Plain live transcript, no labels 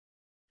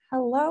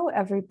Hello,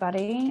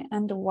 everybody,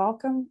 and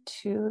welcome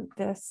to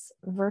this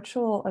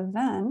virtual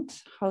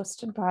event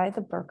hosted by the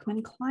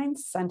Berkman Klein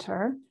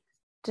Center,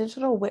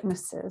 Digital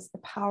Witnesses, the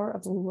Power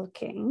of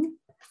Looking.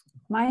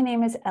 My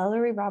name is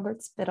Ellery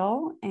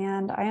Roberts-Biddle,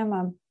 and I am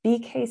a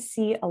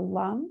BKC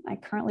alum. I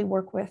currently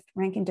work with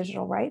Ranking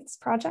Digital Rights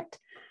Project,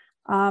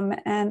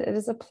 and it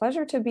is a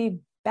pleasure to be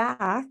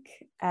back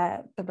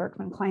at the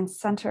Berkman Klein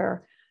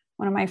Center,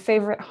 one of my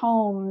favorite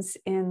homes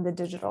in the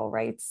digital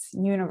rights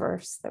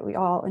universe that we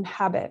all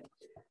inhabit.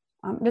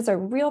 It is a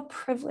real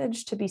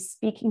privilege to be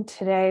speaking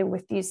today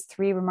with these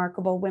three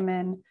remarkable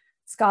women,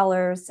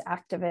 scholars,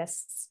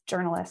 activists,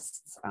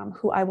 journalists,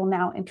 who I will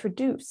now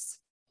introduce.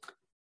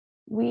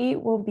 We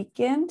will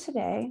begin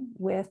today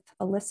with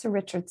Alyssa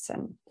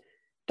Richardson.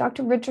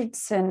 Dr.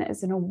 Richardson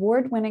is an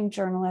award-winning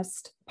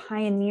journalist,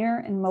 pioneer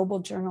in mobile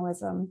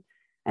journalism,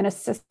 an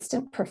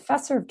assistant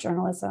professor of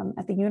journalism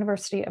at the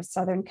University of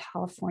Southern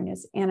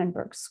California's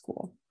Annenberg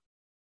School.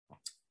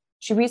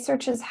 She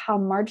researches how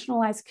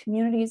marginalized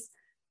communities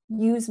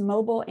use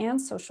mobile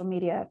and social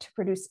media to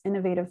produce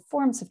innovative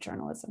forms of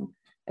journalism,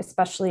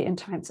 especially in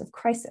times of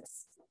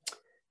crisis.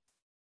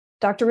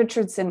 Dr.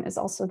 Richardson is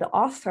also the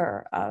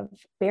author of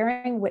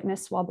Bearing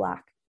Witness While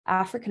Black: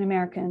 African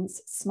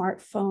Americans,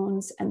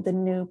 Smartphones, and the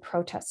New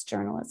Protest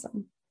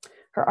Journalism.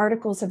 Her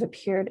articles have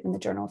appeared in the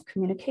Journal of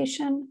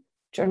Communication,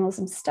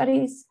 Journalism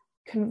Studies,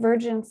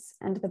 Convergence,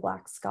 and The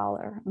Black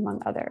Scholar,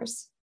 among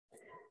others.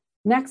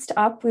 Next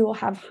up, we will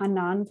have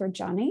Hanan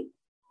Verjani.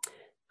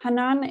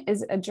 Hanan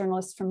is a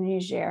journalist from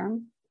Niger.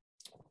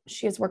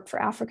 She has worked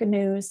for Africa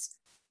News,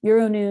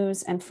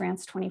 Euronews, and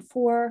France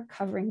 24,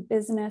 covering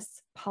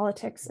business,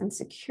 politics, and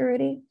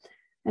security.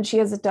 And she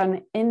has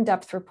done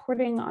in-depth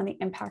reporting on the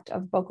impact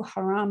of Boko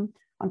Haram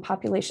on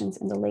populations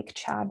in the Lake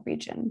Chad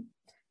region.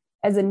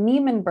 As a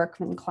Nieman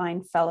Berkman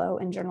Klein Fellow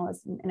in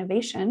Journalism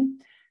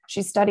Innovation,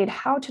 she studied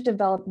how to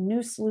develop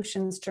new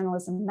solutions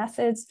journalism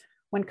methods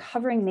when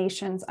covering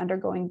nations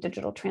undergoing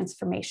digital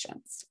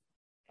transformations,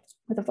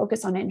 with a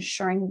focus on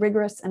ensuring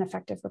rigorous and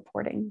effective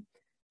reporting.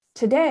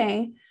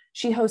 Today,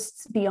 she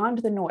hosts Beyond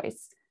the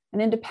Noise, an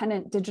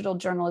independent digital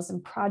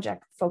journalism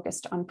project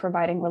focused on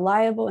providing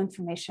reliable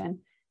information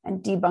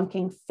and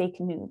debunking fake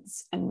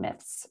news and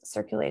myths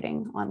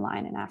circulating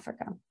online in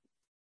Africa.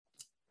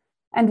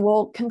 And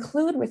we'll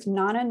conclude with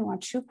Nana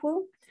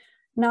Nwachukwu.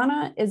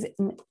 Nana is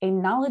a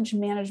knowledge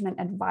management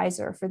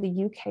advisor for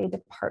the UK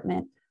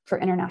Department for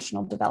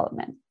International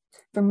Development.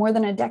 For more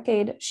than a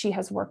decade, she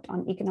has worked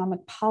on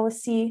economic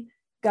policy,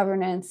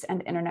 governance,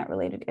 and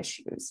internet-related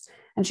issues.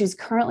 And she's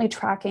currently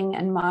tracking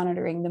and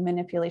monitoring the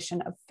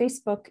manipulation of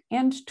Facebook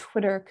and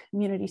Twitter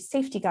community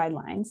safety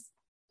guidelines.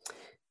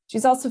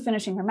 She's also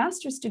finishing her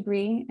master's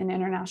degree in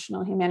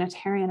international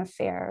humanitarian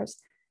affairs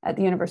at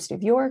the University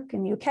of York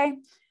in the UK,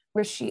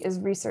 where she is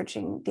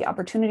researching the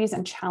opportunities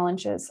and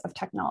challenges of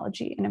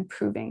technology in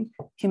improving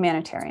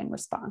humanitarian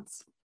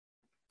response.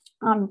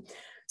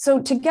 So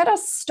to get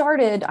us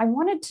started, I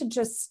wanted to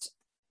just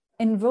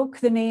invoke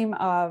the name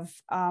of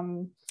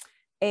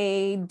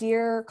a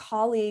dear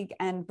colleague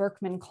and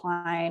Berkman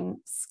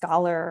Klein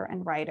scholar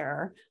and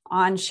writer,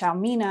 An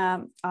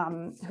Xiaomina,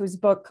 whose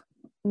book,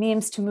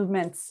 Memes to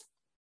Movements,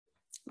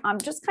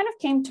 just kind of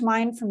came to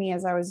mind for me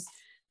as I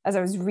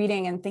was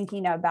reading and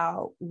thinking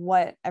about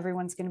what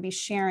everyone's going to be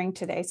sharing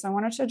today. So I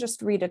wanted to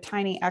just read a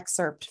tiny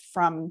excerpt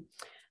from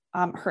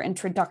her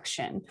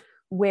introduction,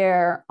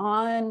 where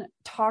An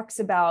talks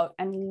about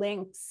and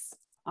links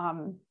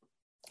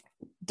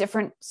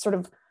different sort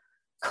of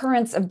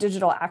currents of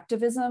digital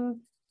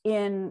activism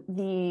in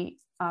the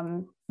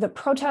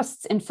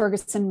protests in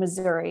Ferguson,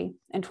 Missouri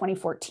in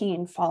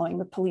 2014, following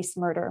the police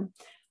murder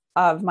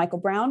of Michael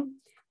Brown,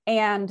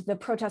 and the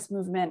protest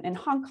movement in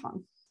Hong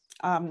Kong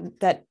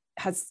that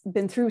has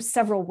been through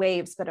several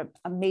waves, but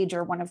a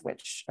major one of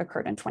which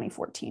occurred in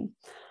 2014.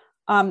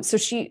 So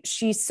she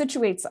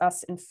situates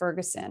us in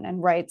Ferguson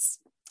and writes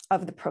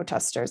of the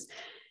protesters.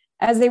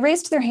 As they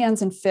raised their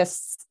hands and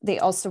fists, they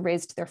also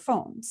raised their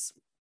phones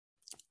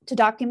to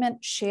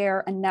document,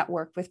 share, and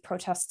network with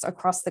protests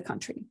across the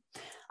country.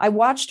 I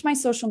watched my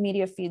social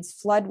media feeds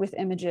flood with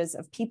images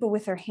of people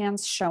with their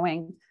hands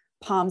showing,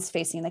 palms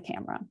facing the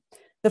camera.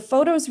 The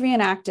photos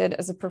reenacted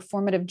as a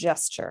performative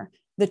gesture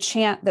the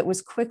chant that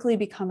was quickly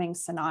becoming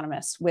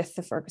synonymous with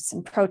the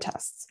Ferguson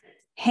protests.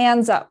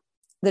 Hands up,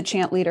 the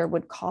chant leader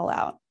would call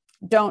out.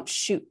 Don't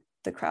shoot,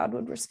 the crowd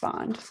would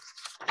respond.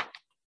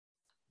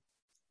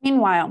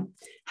 Meanwhile,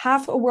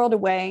 half a world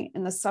away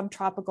in the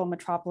subtropical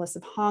metropolis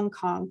of Hong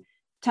Kong,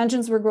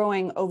 tensions were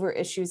growing over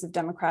issues of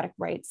democratic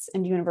rights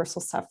and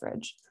universal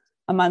suffrage.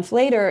 A month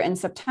later, in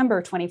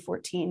September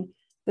 2014,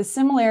 the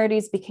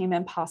similarities became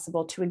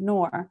impossible to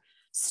ignore.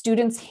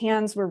 Students'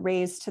 hands were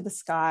raised to the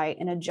sky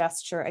in a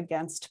gesture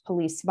against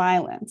police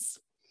violence.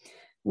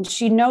 And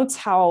she notes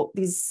how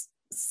these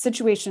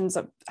situations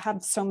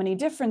have so many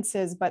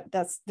differences, but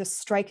that's the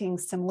striking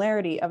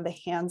similarity of the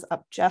hands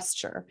up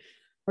gesture,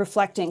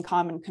 reflecting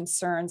common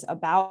concerns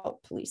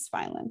about police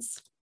violence.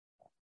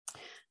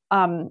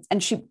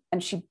 And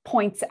she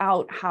points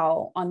out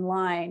how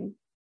online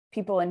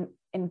people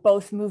in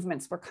both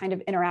movements were kind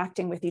of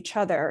interacting with each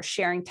other,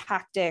 sharing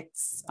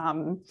tactics,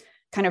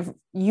 kind of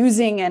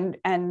using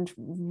and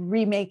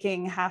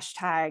remaking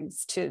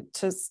hashtags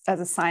as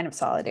a sign of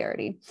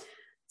solidarity.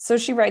 So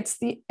she writes,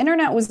 the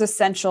internet was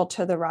essential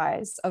to the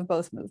rise of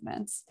both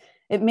movements.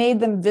 It made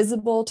them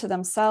visible to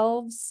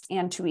themselves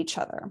and to each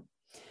other.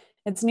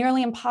 It's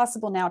nearly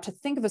impossible now to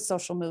think of a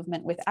social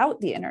movement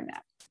without the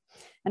internet.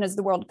 And as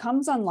the world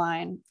comes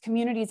online,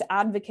 communities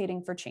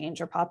advocating for change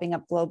are popping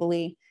up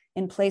globally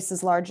in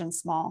places large and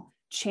small,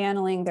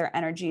 channeling their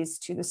energies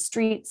to the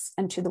streets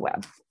and to the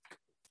web.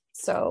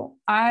 So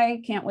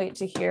I can't wait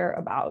to hear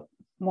about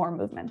more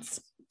movements.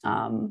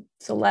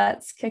 So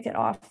let's kick it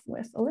off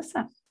with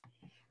Alyssa.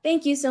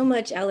 Thank you so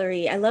much,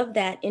 Ellery. I love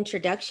that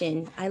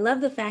introduction. I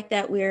love the fact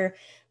that we're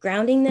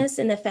grounding this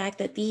in the fact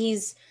that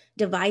these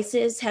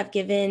devices have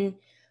given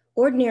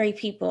ordinary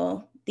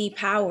people the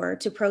power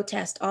to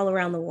protest all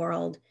around the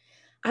world.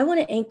 I want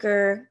to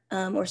anchor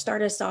or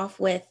start us off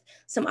with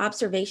some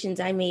observations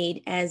I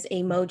made as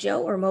a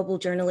Mojo or mobile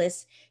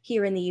journalist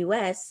here in the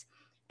US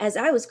as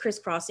I was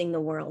crisscrossing the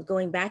world,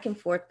 going back and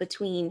forth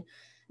between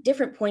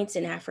different points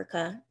in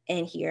Africa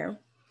and here.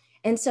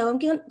 And so I'm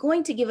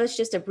going to give us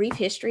just a brief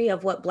history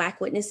of what Black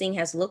witnessing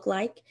has looked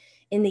like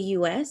in the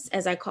US,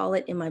 as I call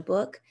it in my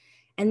book,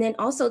 and then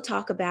also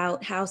talk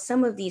about how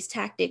some of these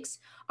tactics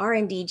are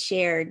indeed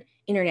shared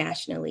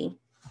internationally.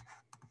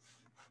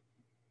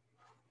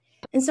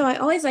 And so I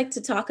always like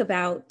to talk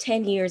about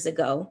 10 years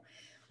ago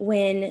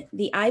when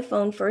the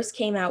iPhone first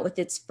came out with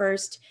its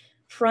first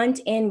front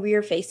and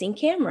rear facing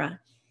camera.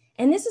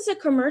 And this is a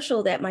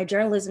commercial that my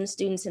journalism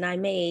students and I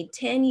made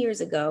 10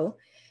 years ago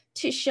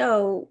to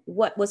show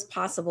what was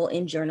possible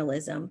in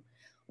journalism.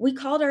 We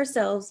called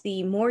ourselves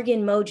the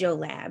Morgan Mojo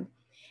Lab,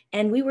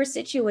 and we were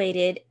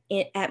situated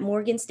at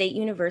Morgan State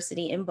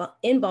University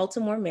in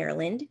Baltimore,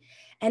 Maryland,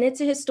 and it's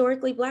a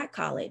historically Black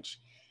college.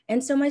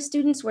 And so my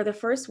students were the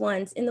first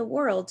ones in the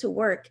world to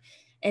work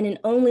in an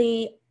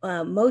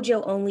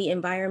Mojo-only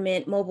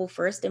environment,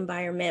 mobile-first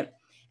environment,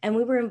 and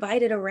we were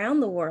invited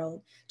around the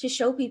world to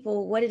show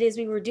people what it is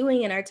we were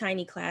doing in our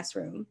tiny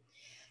classroom.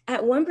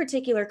 At one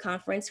particular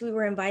conference, we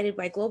were invited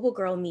by Global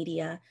Girl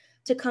Media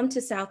to come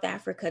to South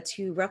Africa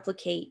to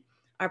replicate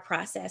our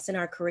process and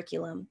our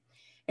curriculum.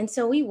 And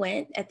so we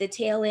went at the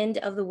tail end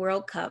of the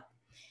World Cup,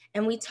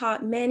 and we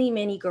taught many,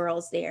 many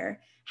girls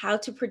there how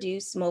to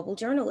produce mobile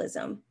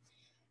journalism.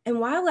 And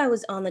while I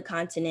was on the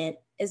continent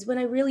is when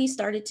I really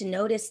started to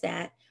notice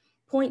that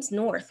points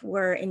north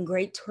were in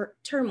great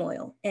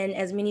turmoil. And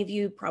as many of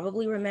you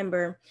probably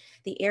remember,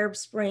 the Arab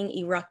Spring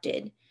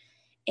erupted.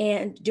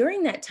 And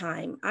during that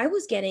time, I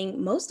was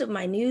getting most of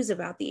my news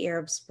about the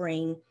Arab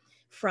Spring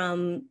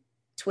from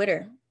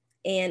Twitter,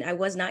 and I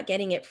was not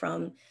getting it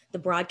from the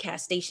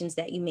broadcast stations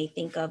that you may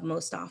think of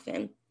most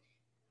often.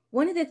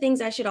 One of the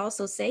things I should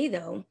also say,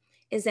 though,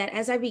 is that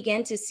as I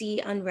began to see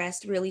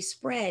unrest really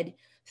spread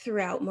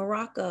throughout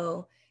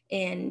Morocco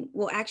and,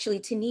 well, actually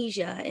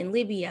Tunisia and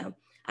Libya,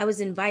 I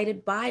was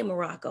invited by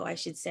Morocco, I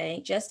should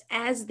say, just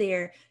as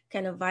their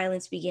kind of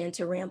violence began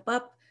to ramp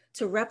up,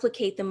 to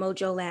replicate the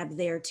Mojo Lab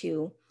there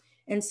too.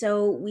 And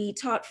so we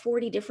taught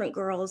 40 different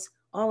girls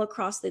all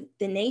across the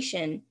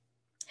nation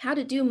how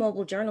to do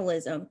mobile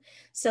journalism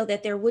so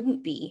that there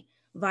wouldn't be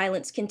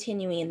violence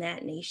continuing in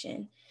that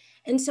nation.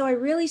 And so I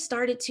really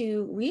started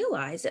to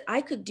realize that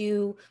I could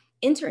do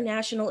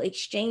international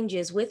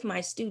exchanges with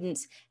my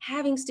students,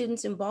 having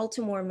students in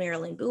Baltimore,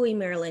 Maryland, Bowie,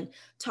 Maryland,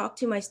 talk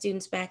to my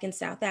students back in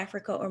South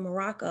Africa or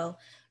Morocco,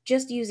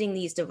 just using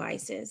these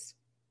devices.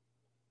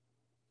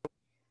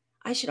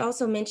 I should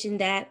also mention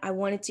that I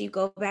wanted to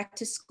go back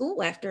to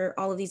school after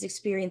all of these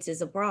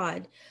experiences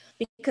abroad,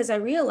 because I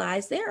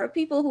realized there are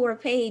people who are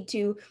paid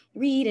to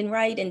read and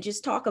write and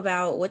just talk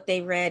about what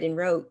they read and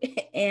wrote.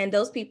 And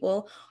those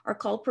people are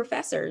called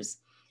professors.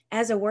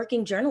 As a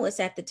working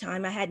journalist at the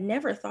time, I had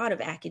never thought of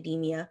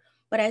academia,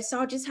 but I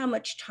saw just how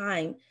much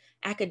time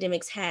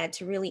academics had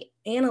to really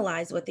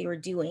analyze what they were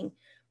doing,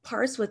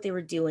 parse what they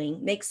were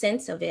doing, make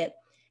sense of it,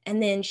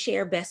 and then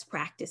share best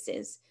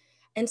practices.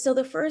 And so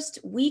the first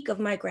week of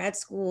my grad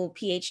school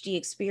PhD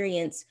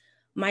experience,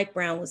 Mike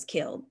Brown was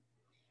killed.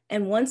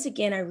 And once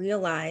again, I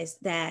realized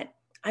that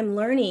I'm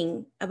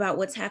learning about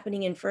what's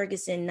happening in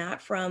Ferguson,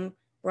 not from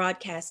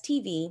broadcast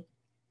TV,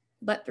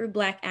 but through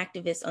Black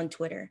activists on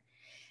Twitter.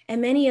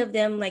 And many of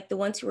them, like the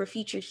ones who were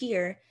featured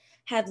here,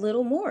 had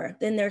little more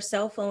than their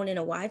cell phone and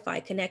a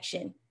Wi-Fi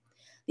connection.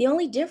 The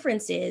only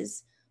difference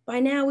is by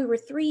now we were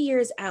 3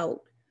 years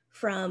out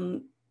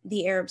from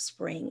the Arab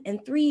Spring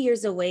and 3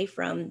 years away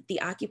from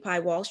the Occupy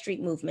Wall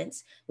Street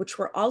movements, which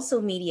were also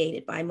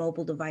mediated by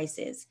mobile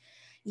devices.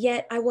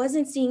 Yet I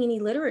wasn't seeing any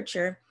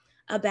literature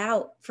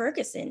about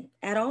Ferguson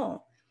at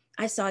all.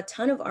 I saw a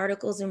ton of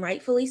articles, and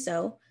rightfully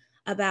so,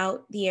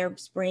 about the Arab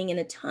Spring and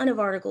a ton of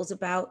articles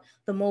about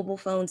the mobile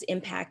phone's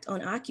impact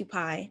on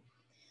Occupy.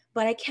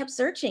 But I kept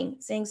searching,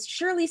 saying,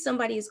 surely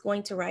somebody is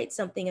going to write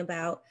something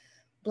about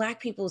Black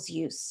people's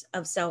use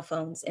of cell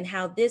phones and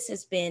how this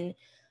has been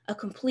a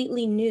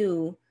completely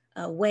new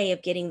way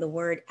of getting the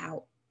word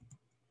out.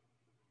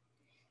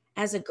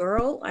 As a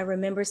girl, I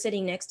remember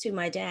sitting next to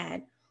my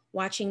dad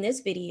watching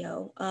this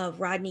video of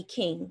Rodney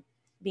King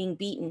being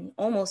beaten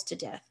almost to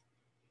death.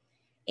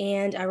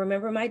 And I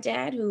remember my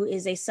dad, who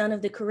is a son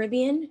of the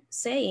Caribbean,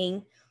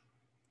 saying,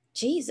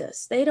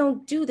 Jesus, they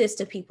don't do this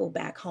to people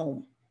back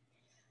home.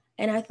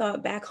 And I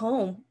thought, back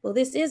home, well,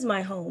 this is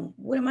my home.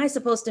 What am I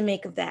supposed to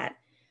make of that?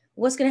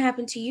 What's going to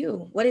happen to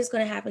you? What is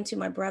going to happen to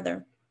my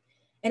brother?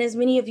 And as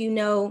many of you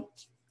know,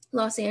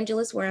 Los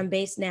Angeles, where I'm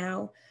based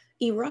now,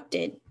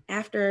 erupted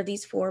after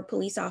these 4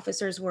 police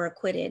officers were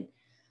acquitted.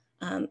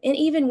 And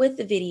even with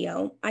the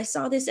video, I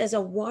saw this as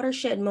a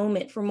watershed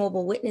moment for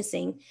mobile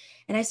witnessing.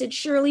 And I said,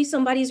 surely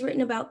somebody's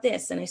written about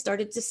this. And I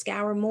started to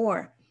scour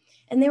more.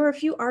 And there were a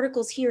few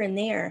articles here and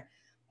there,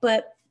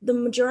 but the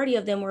majority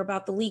of them were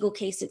about the legal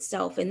case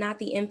itself and not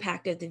the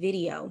impact of the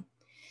video.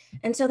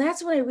 And so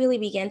that's when I really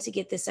began to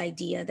get this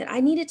idea that I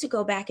needed to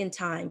go back in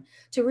time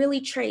to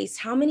really trace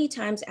how many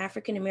times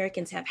African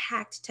Americans have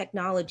hacked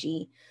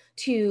technology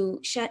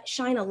to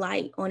shine a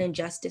light on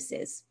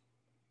injustices.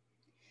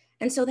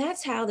 And so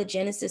that's how the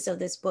genesis of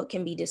this book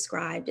can be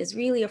described, as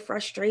really a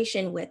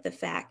frustration with the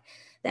fact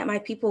that my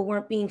people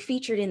weren't being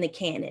featured in the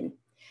canon.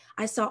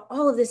 I saw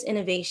all of this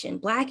innovation,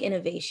 Black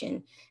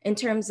innovation, in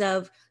terms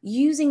of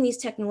using these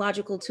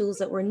technological tools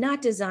that were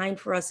not designed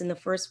for us in the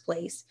first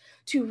place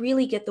to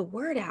really get the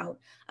word out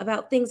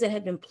about things that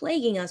had been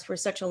plaguing us for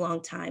such a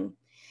long time.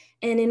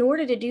 And in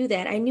order to do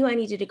that, I knew I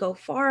needed to go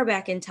far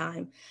back in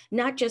time,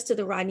 not just to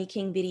the Rodney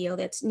King video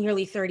that's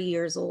nearly 30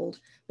 years old,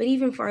 but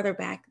even farther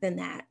back than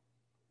that.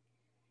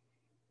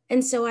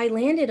 And so I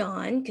landed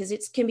on, because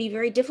it can be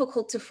very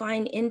difficult to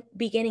find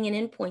beginning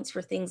and endpoints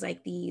for things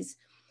like these.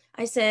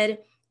 I said,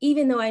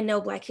 even though I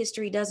know Black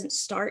history doesn't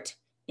start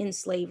in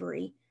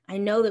slavery, I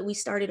know that we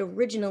started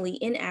originally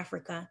in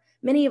Africa.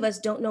 Many of us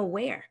don't know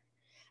where.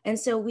 And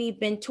so we've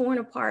been torn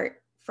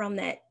apart from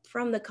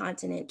the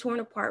continent, torn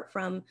apart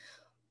from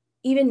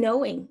even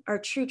knowing our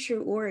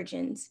true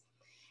origins.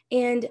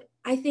 And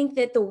I think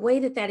that the way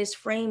that is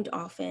framed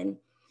often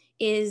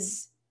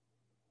is,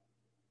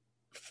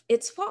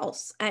 it's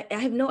false. I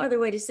have no other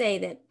way to say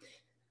that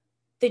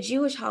the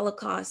Jewish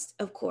Holocaust,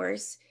 of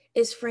course,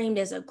 is framed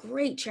as a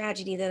great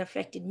tragedy that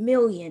affected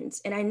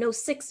millions. And I know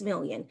 6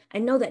 million, I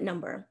know that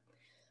number.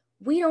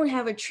 We don't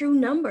have a true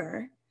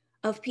number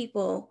of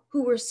people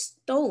who were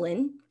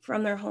stolen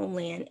from their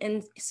homeland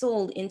and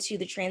sold into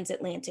the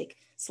transatlantic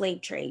slave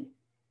trade.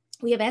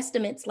 We have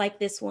estimates like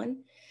this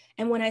one.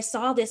 And when I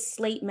saw this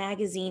Slate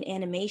magazine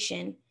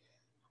animation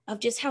of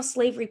just how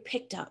slavery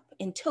picked up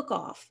and took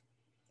off,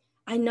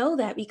 I know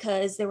that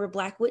because there were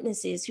Black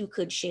witnesses who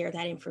could share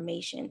that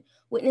information.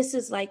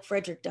 Witnesses like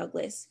Frederick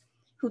Douglass,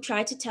 who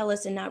tried to tell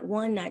us in not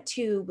 1, not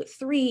 2, but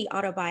 3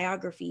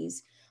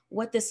 autobiographies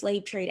what the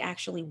slave trade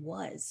actually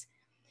was.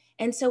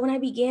 And so when I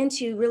began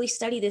to really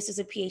study this as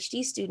a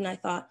PhD student, I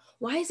thought,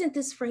 why isn't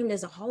this framed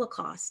as a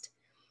Holocaust?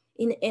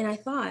 And I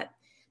thought,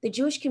 the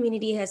Jewish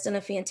community has done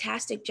a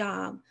fantastic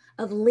job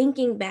of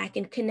linking back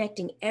and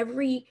connecting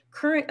every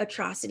current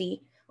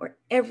atrocity or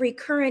every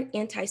current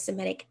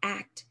anti-Semitic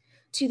act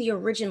to the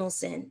original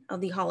sin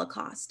of the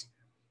Holocaust.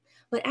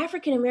 But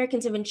African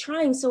Americans have been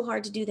trying so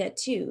hard to do that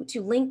too,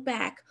 to link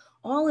back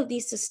all of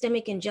these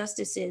systemic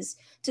injustices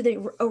to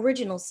the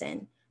original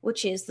sin,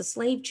 which is the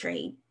slave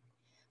trade.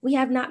 We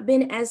have not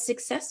been as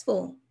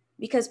successful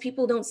because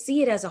people don't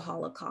see it as a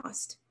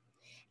Holocaust.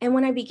 And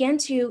when I began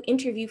to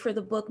interview for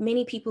the book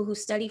many people who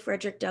study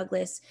Frederick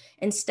Douglass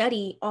and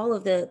study all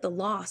of the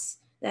loss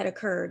that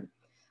occurred,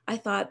 I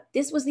thought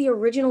this was the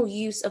original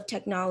use of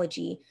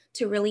technology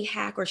to really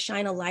hack or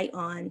shine a light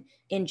on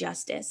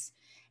injustice.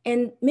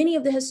 And many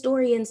of the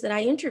historians that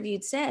I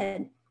interviewed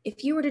said,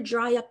 if you were to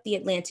dry up the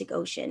Atlantic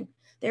Ocean,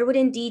 there would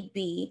indeed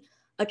be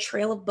a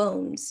trail of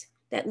bones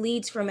that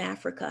leads from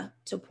Africa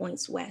to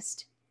points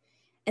west.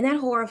 And that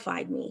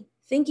horrified me,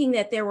 thinking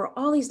that there were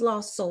all these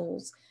lost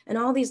souls and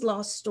all these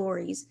lost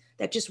stories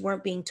that just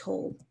weren't being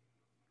told.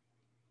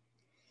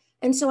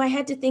 And so I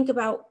had to think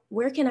about,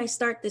 where can I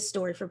start this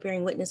story for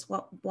Bearing Witness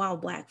While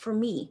Black? For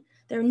me,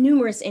 there are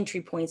numerous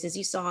entry points, as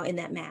you saw in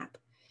that map.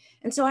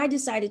 And so I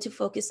decided to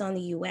focus on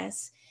the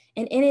US.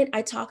 And in it,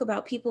 I talk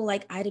about people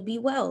like Ida B.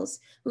 Wells,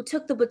 who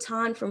took the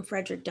baton from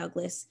Frederick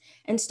Douglass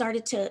and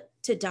started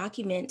to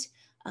document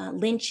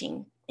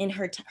lynching in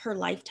her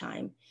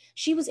lifetime.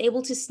 She was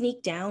able to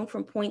sneak down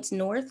from points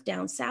north,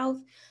 down south,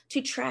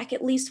 to track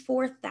at least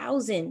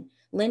 4,000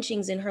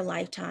 lynchings in her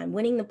lifetime,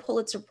 winning the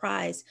Pulitzer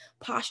Prize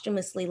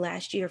posthumously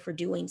last year for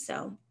doing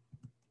so.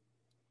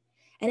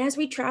 And as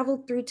we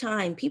traveled through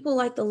time, people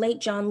like the late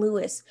John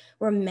Lewis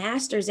were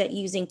masters at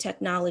using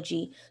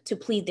technology to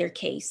plead their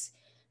case.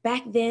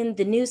 Back then,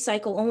 the news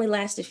cycle only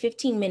lasted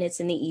 15 minutes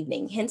in the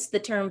evening, hence the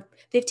term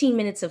 15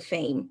 minutes of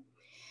fame.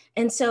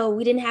 And so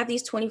we didn't have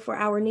these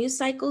 24-hour news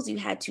cycles. You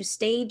had to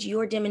stage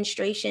your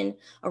demonstration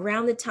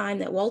around the time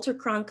that Walter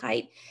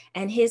Cronkite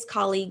and his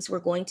colleagues were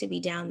going to be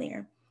down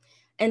there.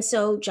 And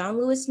so John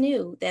Lewis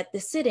knew that the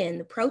sit-in,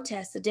 the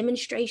protest, the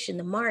demonstration,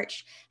 the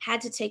march had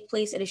to take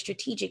place at a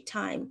strategic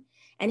time.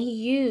 And he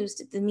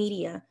used the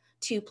media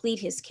to plead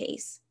his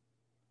case.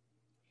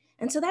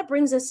 And so that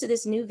brings us to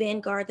this new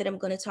vanguard that I'm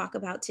going to talk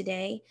about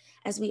today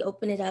as we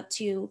open it up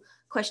to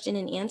question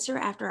and answer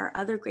after our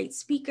other great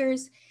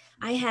speakers.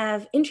 I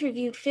have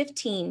interviewed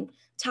 15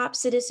 top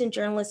citizen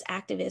journalist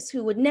activists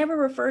who would never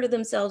refer to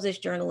themselves as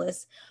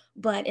journalists,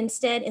 but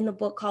instead in the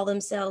book call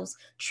themselves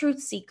truth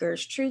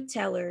seekers, truth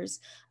tellers,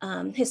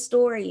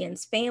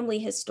 historians, family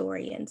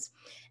historians.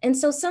 And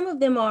so some of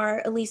them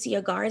are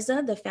Alicia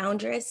Garza, the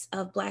foundress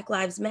of Black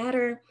Lives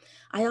Matter.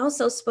 I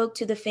also spoke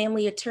to the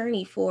family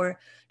attorney for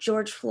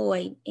George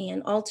Floyd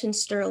and Alton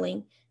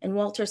Sterling and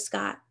Walter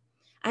Scott.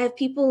 I have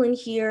people in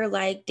here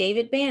like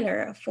David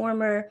Banner, a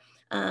former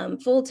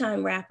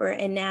full-time rapper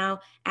and now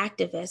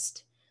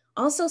activist.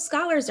 Also,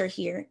 scholars are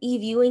here.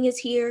 Eve Ewing is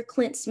here,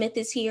 Clint Smith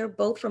is here,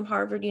 both from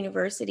Harvard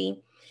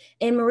University,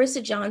 and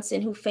Marissa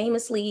Johnson, who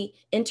famously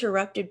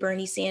interrupted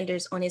Bernie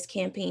Sanders on his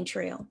campaign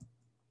trail.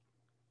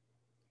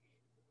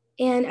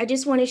 And I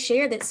just want to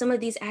share that some of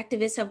these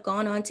activists have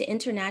gone on to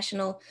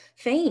international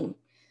fame.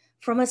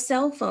 From a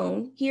cell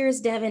phone,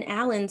 here's Devin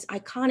Allen's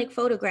iconic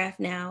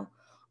photograph now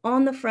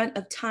on the front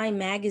of Time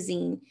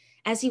magazine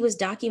as he was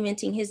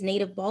documenting his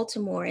native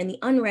Baltimore and the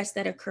unrest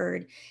that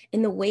occurred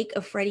in the wake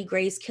of Freddie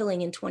Gray's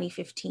killing in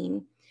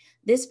 2015.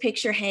 This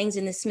picture hangs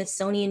in the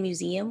Smithsonian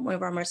Museum, one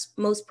of our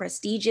most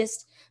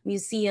prestigious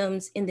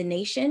museums in the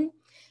nation.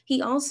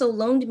 He also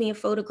loaned me a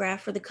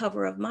photograph for the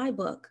cover of my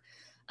book,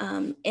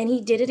 and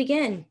he did it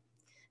again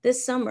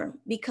this summer,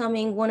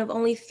 becoming one of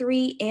only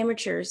 3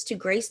 amateurs to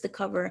grace the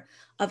cover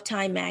of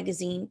Time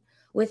magazine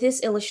with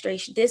this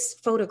illustration, this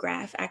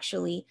photograph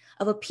actually,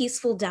 of a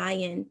peaceful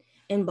die-in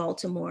in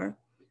Baltimore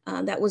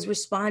that was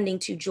responding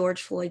to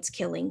George Floyd's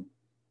killing.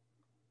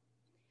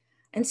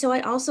 And so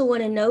I also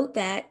want to note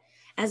that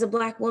as a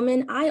Black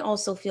woman, I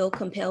also feel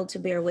compelled to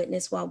bear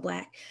witness while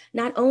Black.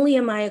 Not only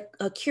am I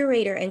a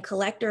curator and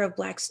collector of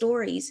Black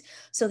stories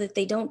so that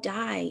they don't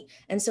die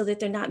and so that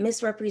they're not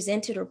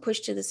misrepresented or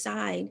pushed to the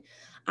side,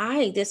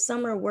 I, this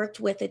summer, worked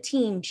with a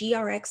team,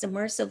 GRX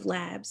Immersive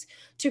Labs,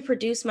 to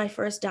produce my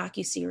first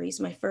docuseries,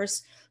 my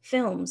first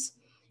films.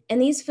 And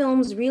these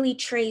films really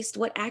traced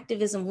what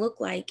activism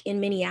looked like in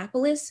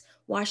Minneapolis,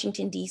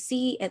 Washington,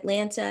 D.C.,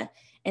 Atlanta,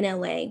 and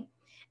LA.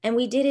 And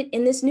we did it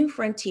in this new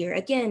frontier,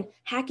 again,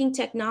 hacking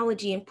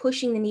technology and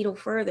pushing the needle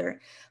further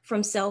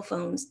from cell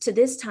phones to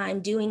this time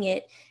doing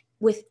it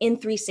with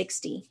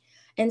N360.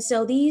 And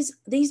so these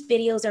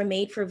videos are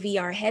made for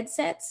VR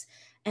headsets,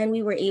 and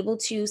we were able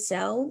to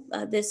sell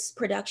this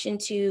production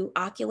to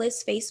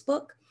Oculus,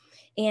 Facebook,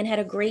 and had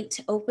a great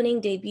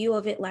opening debut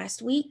of it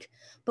last week.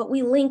 But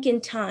we link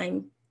in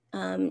time,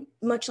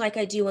 much like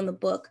I do in the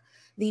book,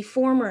 the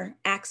former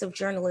acts of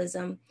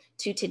journalism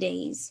to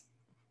today's.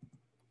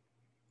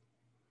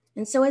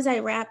 And so as I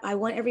wrap, I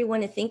want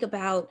everyone to think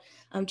about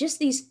just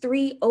these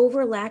 3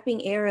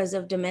 overlapping eras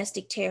of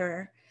domestic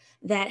terror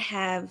that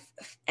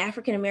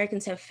African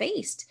Americans have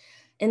faced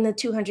in the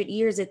 200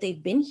 years that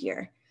they've been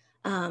here.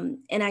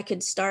 And I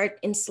could start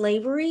in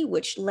slavery,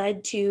 which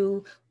led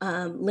to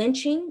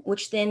lynching,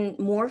 which then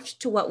morphed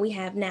to what we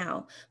have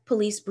now,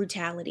 police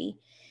brutality.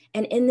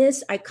 And in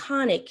this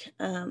iconic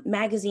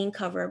magazine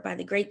cover by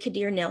the great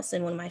Kadir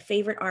Nelson, one of my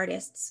favorite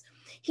artists,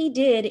 he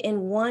did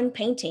in one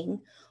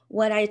painting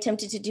what I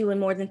attempted to do in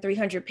more than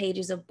 300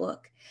 pages of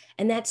book.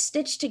 And that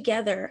stitched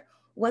together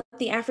what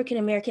the African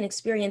American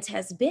experience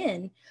has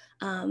been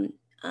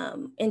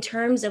in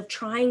terms of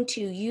trying to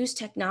use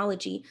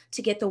technology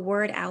to get the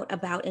word out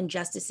about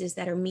injustices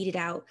that are meted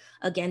out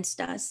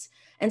against us.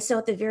 And so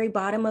at the very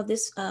bottom of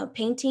this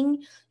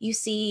painting, you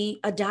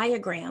see a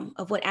diagram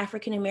of what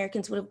African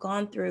Americans would have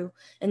gone through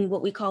in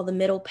what we call the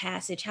Middle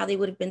Passage, how they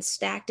would have been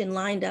stacked and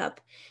lined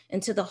up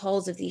into the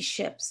hulls of these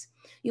ships.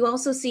 You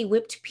also see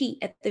Whipped Pete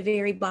at the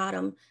very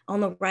bottom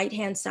on the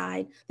right-hand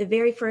side, the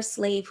very first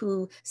slave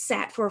who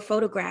sat for a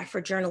photograph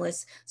for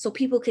journalists so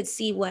people could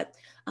see what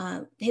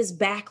his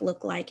back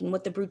looked like and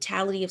what the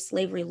brutality of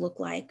slavery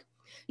looked like.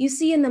 You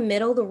see in the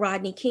middle, the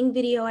Rodney King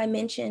video I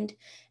mentioned,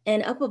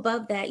 and up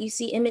above that, you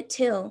see Emmett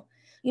Till.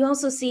 You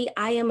also see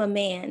I Am a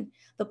Man,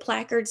 the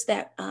placards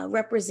that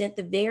represent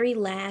the very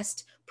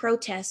last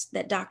protest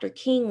that Dr.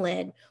 King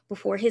led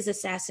before his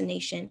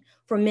assassination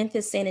for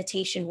Memphis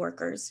sanitation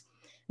workers.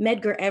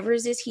 Medgar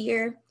Evers is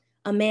here.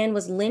 A man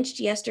was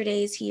lynched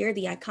yesterday is here,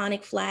 the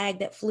iconic flag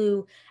that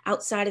flew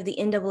outside of the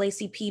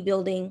NAACP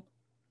building.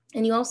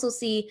 And you also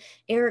see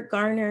Eric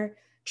Garner,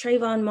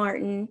 Trayvon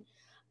Martin,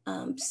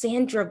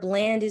 Sandra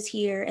Bland is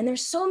here. And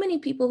there's so many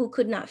people who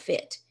could not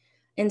fit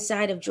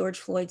inside of George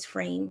Floyd's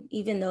frame,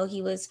 even though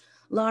he was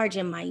large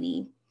and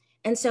mighty.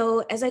 And so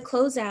as I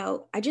close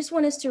out, I just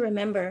want us to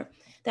remember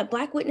that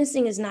Black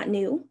witnessing is not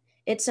new.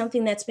 It's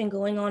something that's been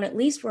going on, at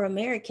least for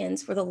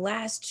Americans, for the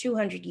last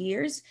 200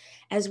 years,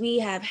 as we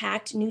have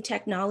hacked new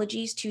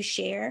technologies to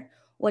share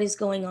what is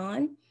going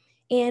on.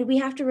 And we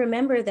have to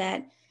remember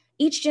that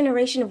each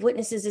generation of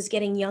witnesses is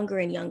getting younger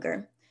and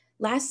younger.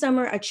 Last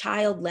summer, a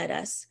child led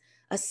us.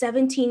 A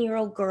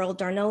 17-year-old girl,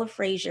 Darnella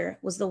Frazier,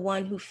 was the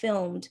one who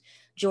filmed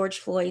George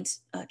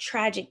Floyd's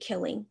tragic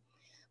killing.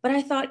 But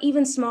I thought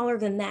even smaller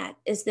than that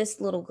is this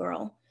little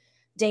girl,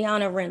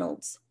 Dayana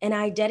Reynolds. And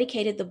I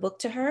dedicated the book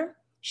to her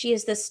She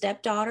is the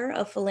stepdaughter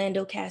of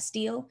Philando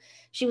Castile.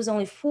 She was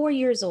only 4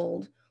 years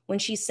old when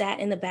she sat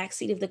in the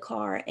backseat of the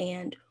car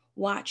and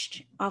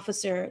watched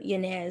Officer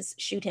Yanez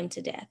shoot him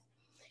to death.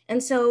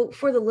 And so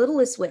for the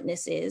littlest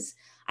witnesses,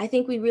 I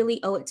think we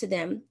really owe it to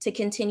them to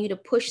continue to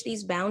push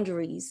these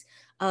boundaries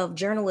of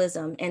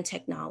journalism and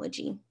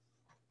technology.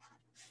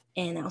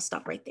 And I'll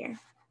stop right there.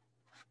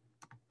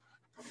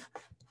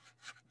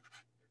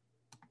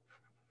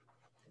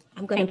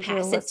 I'm going to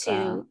pass it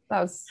to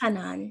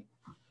Hanan.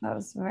 That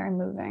was very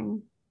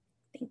moving.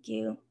 Thank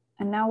you.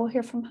 And now we'll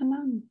hear from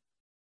Hanan.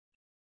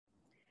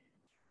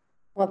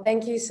 Well,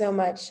 thank you so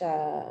much,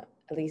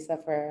 Elisa,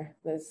 for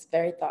this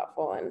very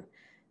thoughtful and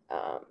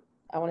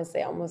I want to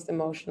say almost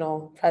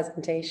emotional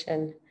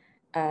presentation.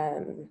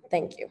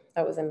 Thank you.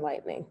 That was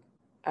enlightening.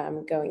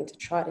 I'm going to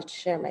try to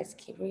share my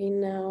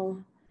screen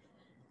now.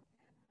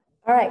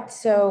 All right,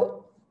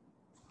 so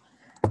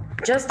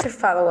just to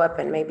follow up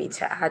and maybe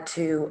to add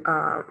to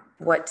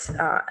what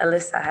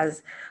Elisa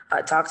has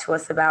talked to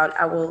us about,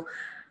 I will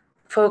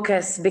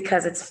focus,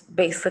 because it's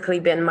basically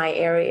been my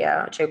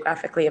area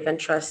geographically of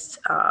interest,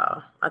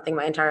 I think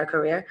my entire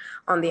career,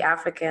 on the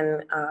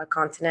African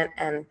continent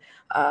and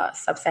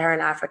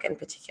sub-Saharan Africa in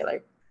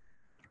particular.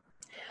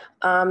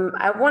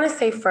 I want to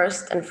say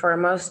first and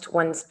foremost,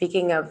 when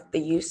speaking of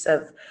the use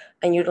of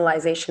and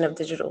utilization of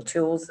digital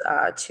tools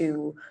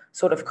to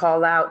sort of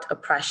call out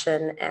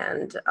oppression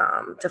and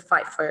to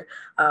fight for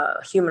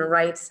human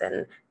rights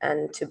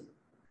and to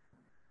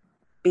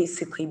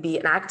basically be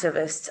an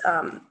activist,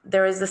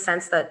 there is a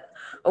sense that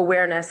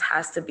awareness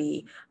has to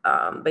be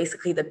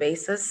basically the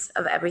basis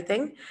of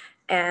everything.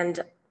 And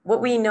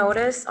what we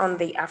notice on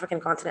the African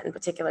continent in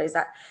particular is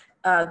that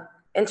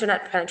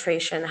internet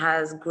penetration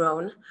has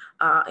grown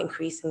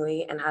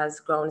increasingly and has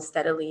grown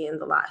steadily in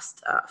the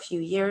last few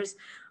years,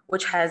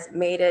 which has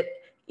made it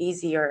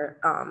easier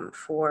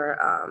for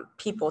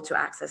people to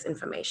access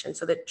information.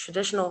 So the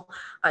traditional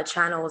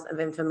channels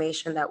of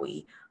information that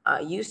we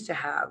used to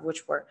have,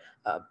 which were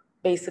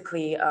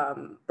basically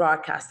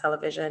broadcast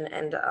television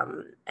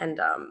and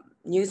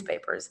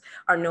newspapers,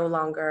 are no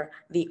longer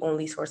the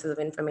only sources of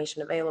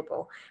information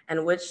available,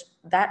 and which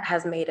that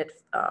has made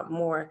it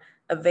more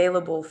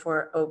available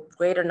for a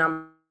greater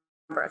number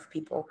of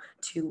people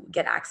to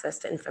get access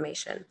to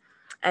information.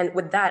 And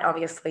with that,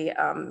 obviously,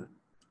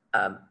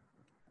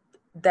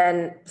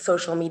 then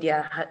social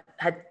media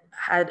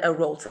had a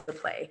role to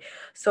play.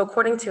 So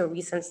according to a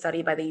recent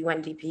study by the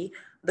UNDP,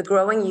 the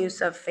growing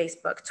use of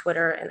Facebook,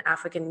 Twitter, and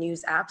African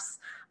news apps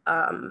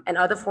and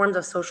other forms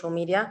of social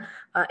media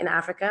in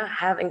Africa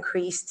have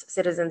increased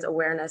citizens'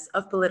 awareness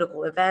of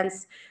political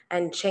events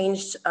and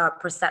changed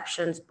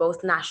perceptions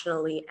both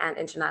nationally and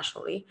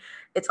internationally.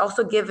 It's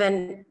also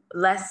given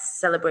less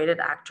celebrated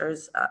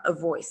actors a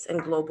voice in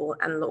global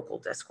and local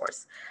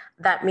discourse.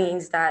 That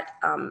means that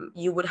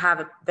you would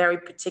have a very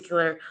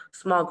particular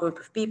small group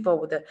of people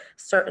with a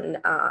certain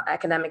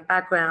academic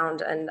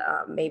background and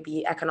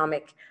maybe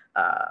economic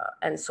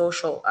and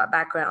social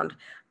background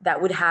that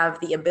would have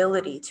the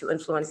ability to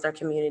influence their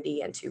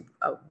community and to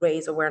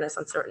raise awareness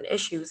on certain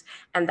issues,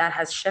 and that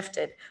has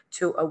shifted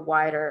to a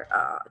wider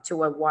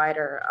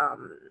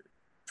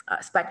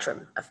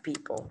spectrum of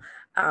people.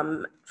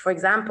 For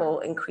example,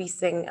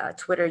 increasing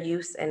Twitter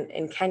use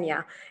in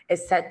Kenya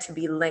is said to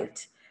be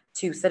linked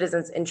to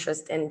citizens'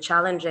 interest in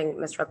challenging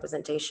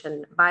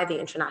misrepresentation by the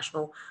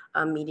international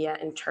media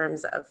in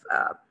terms of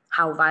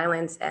how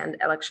violence and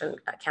election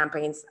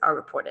campaigns are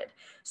reported.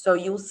 So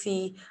you'll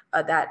see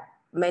that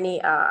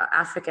many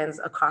Africans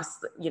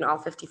across all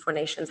 54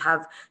 nations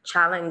have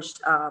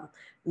challenged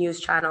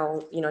news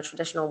channel,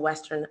 traditional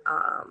Western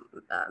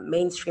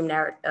mainstream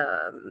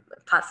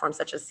platforms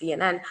such as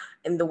CNN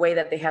in the way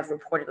that they have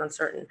reported on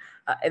certain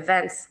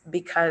events,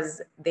 because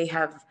they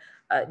have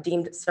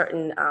deemed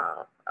certain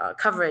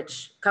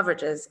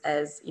coverages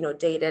as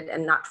dated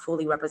and not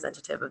fully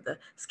representative of the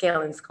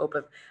scale and scope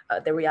of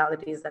the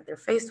realities that they're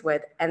faced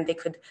with, and they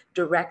could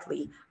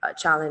directly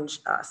challenge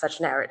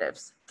such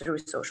narratives through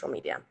social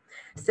media.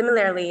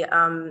 Similarly,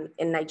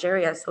 in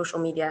Nigeria, social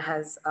media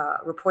has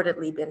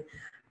reportedly been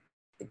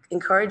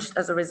encouraged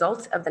as a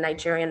result of the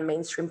Nigerian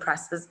mainstream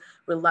press's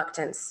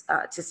reluctance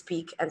to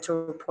speak and to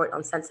report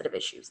on sensitive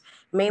issues,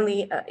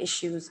 mainly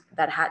issues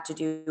that had to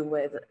do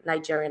with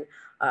Nigerian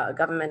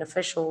government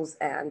officials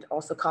and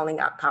also calling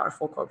out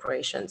powerful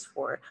corporations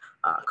for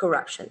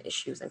corruption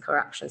issues and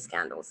corruption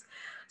scandals.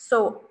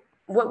 So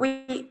what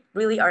we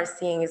really are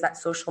seeing is that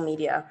social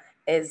media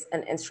is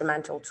an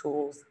instrumental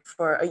tool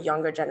for a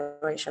younger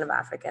generation of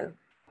African.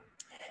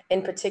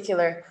 In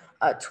particular,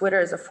 Twitter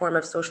is a form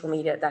of social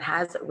media that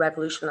has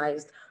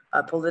revolutionized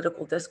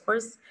political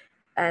discourse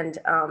and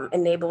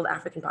enabled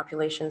African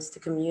populations to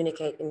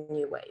communicate in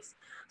new ways.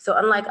 So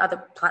unlike other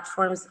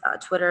platforms,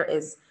 Twitter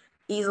is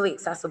easily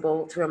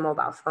accessible through a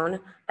mobile phone,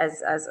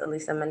 as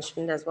Elisa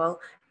mentioned as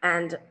well,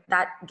 and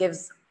that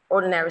gives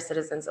ordinary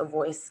citizens a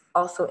voice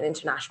also in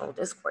international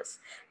discourse.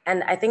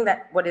 And I think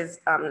that what is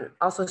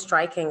also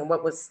striking,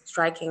 what was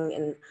striking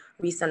in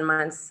recent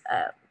months,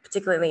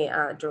 particularly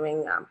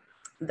during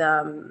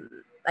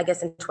I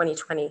guess in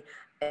 2020,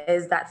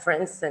 is that, for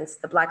instance,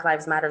 the Black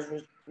Lives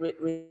Matter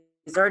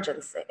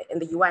resurgence in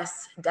the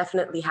US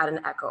definitely had an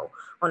echo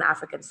on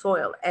African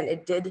soil. And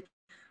it did,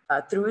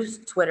 through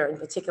Twitter in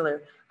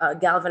particular,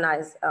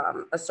 galvanize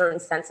a certain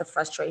sense of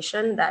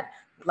frustration that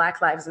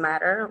Black Lives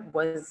Matter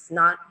was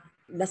not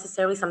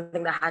necessarily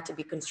something that had to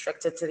be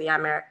constricted to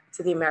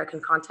the American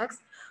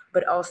context,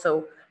 but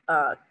also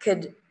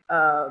could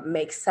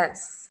make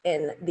sense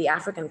in the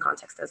African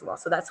context as well.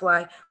 So that's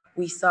why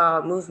we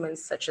saw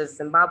movements such as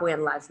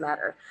Zimbabwean Lives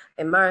Matter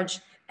emerge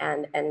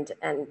and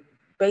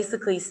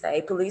basically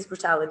say police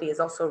brutality is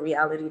also a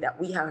reality that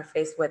we are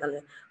faced with on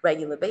a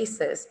regular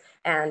basis.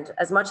 And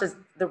as much as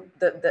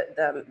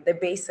the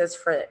basis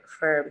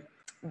for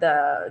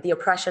the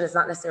oppression is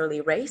not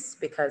necessarily race,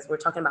 because we're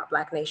talking about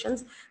Black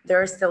nations,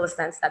 there is still a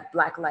sense that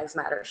Black lives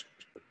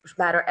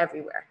matter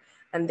everywhere.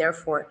 And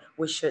therefore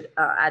we should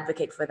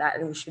advocate for that,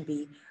 and we should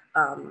be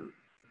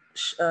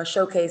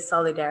showcase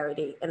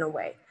solidarity in a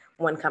way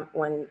when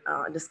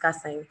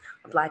discussing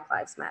Black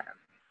Lives Matter.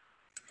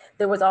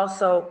 There was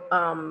also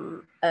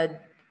a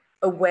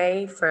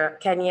way for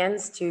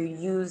Kenyans to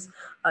use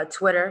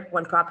Twitter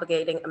when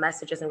propagating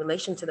messages in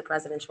relation to the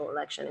presidential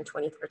election in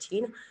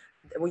 2013.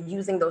 We're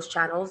using those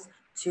channels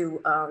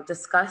to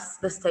discuss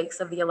the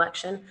stakes of the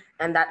election,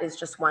 and that is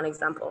just one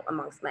example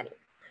amongst many.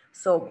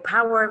 So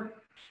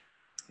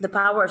the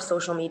power of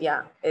social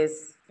media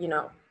is,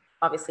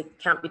 obviously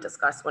can't be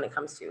discussed when it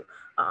comes to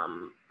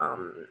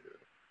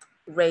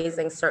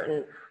raising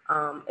certain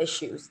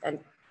issues and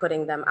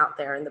putting them out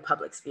there in the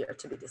public sphere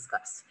to be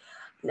discussed.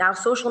 Now,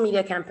 social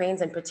media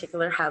campaigns in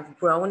particular have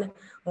grown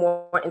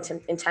more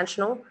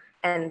intentional,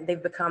 and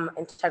they've become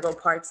integral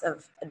parts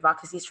of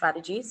advocacy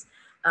strategies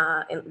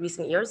in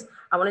recent years.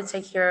 I want to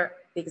take here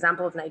the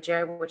example of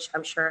Nigeria, which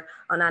I'm sure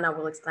Onana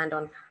will expand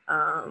on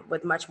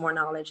with much more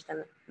knowledge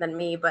than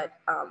me, but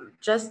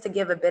just to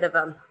give a bit of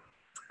a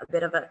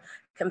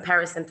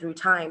comparison through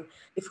time.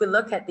 If we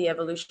look at the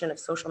evolution of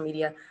social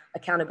media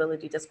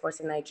accountability discourse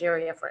in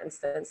Nigeria, for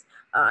instance,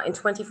 in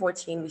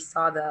 2014, we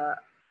saw the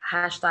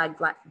hashtag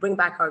Bring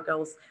Back Our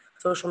Girls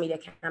social media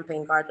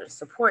campaign garnered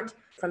support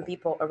from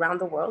people around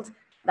the world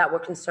that were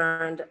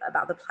concerned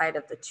about the plight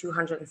of the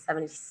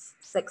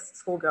 276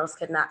 schoolgirls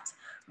kidnapped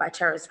by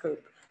terrorist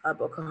group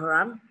Boko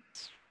Haram.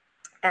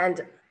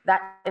 And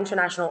that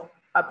international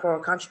uproar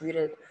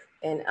contributed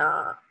in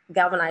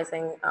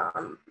galvanizing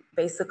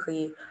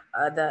basically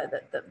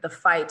the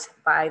fight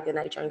by the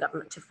Nigerian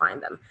government to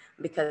find them,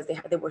 because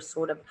they were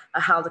sort of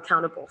held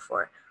accountable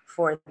for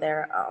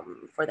their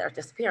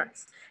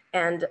disappearance.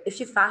 And if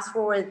you fast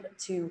forward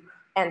to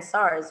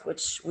EndSARS,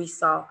 which we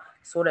saw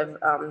sort of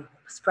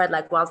spread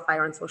like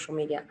wildfire on social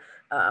media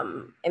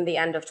in the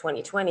end of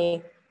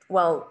 2020,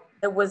 well,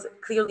 there was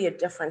clearly a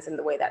difference in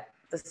the way that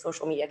the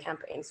social media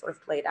campaign sort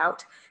of played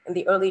out. In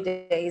the early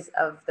days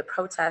of the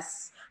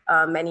protests,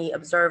 many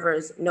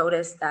observers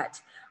noticed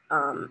that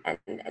and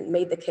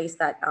made the case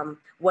that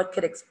what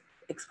could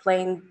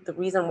explain the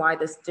reason why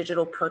this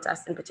digital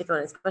protest in particular,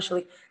 and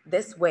especially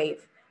this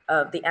wave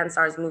of the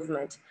EndSARS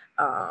movement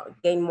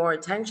gained more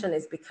attention,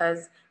 is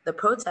because the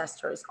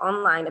protesters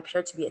online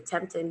appeared to be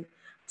attempting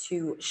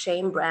to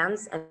shame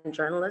brands and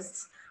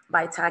journalists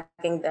by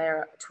tagging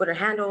their Twitter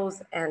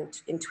handles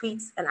and in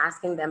tweets and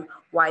asking them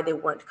why they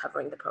weren't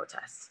covering the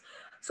protests.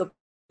 So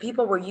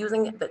people were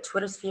using the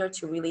Twitter sphere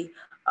to really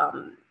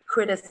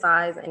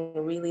criticize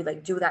and really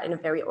do that in a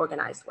very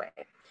organized way.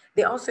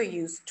 They also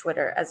use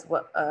Twitter as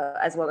well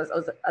as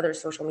other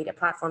social media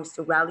platforms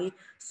to rally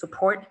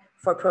support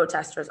for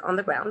protesters on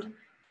the ground,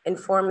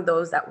 inform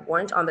those that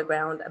weren't on the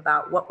ground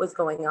about what was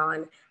going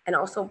on, and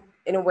also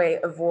in a way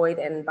avoid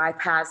and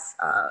bypass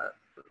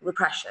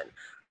repression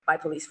by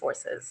police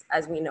forces.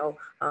 As we know,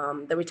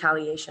 the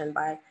retaliation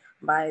by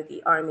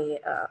the army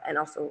and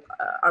also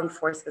armed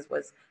forces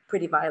was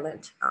pretty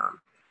violent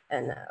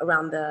and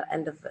around the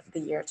end of the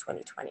year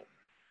 2020.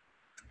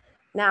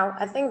 Now,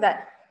 I think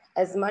that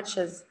as much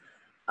as,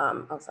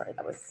 sorry,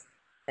 that was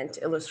meant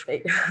to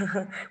illustrate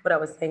what I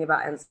was saying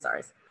about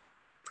EndSARS.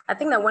 I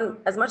think that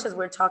as much as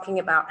we're talking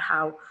about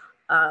how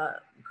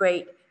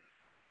great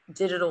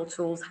digital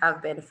tools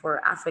have been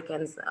for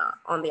Africans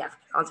on the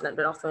African continent,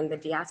 but also in the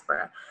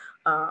diaspora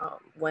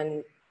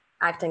when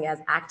acting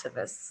as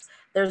activists,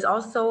 there's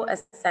also a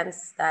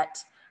sense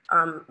that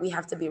we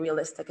have to be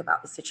realistic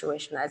about the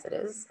situation as it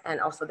is,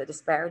 and also the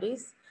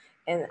disparities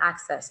in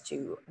access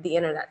to the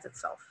internet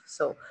itself.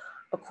 So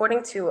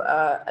according to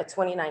a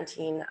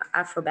 2019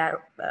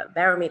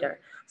 Afrobarometer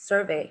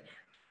survey,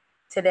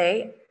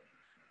 today,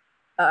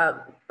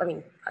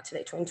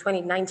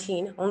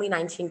 2019, only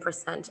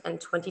 19% and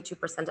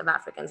 22% of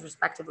Africans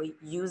respectively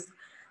use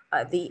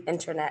the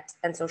internet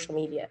and social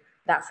media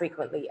that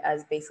frequently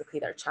as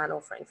basically their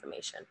channel for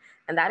information.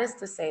 And that is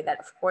to say that,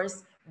 of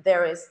course,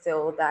 there is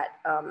still that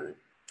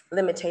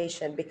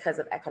limitation because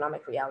of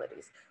economic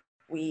realities.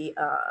 We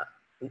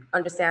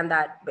understand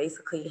that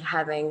basically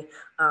having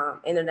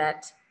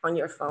internet on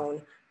your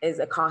phone is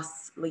a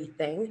costly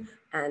thing,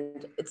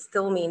 and it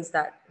still means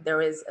that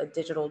there is a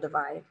digital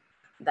divide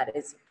that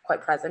is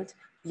quite present.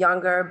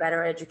 Younger,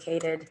 better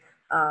educated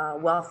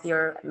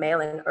wealthier,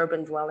 male and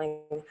urban dwelling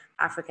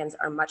Africans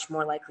are much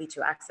more likely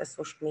to access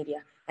social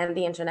media and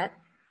the internet,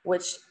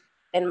 which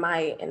in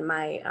my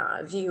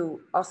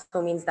view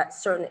also means that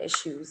certain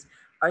issues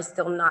are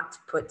still not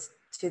put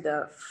to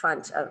the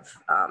front of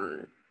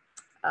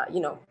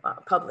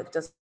public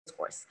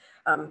discourse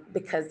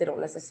because they don't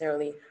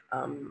necessarily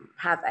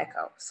have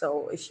echo.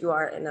 So if you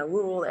are in a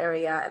rural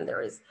area and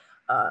there is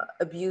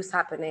abuse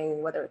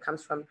happening, whether it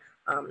comes from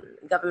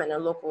government or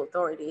local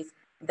authorities,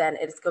 then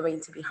it's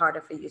going to be harder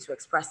for you to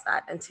express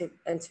that and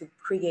to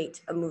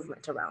create a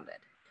movement around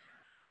it.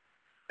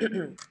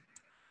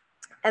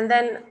 And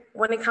then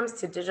when it comes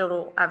to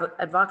digital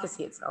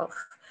advocacy itself,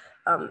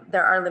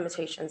 there are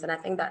limitations. And I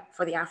think that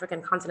for the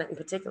African continent in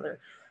particular,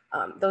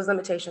 those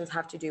limitations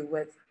have to do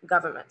with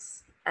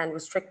governments and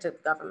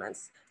restricted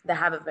governments that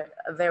have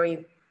a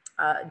very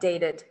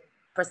dated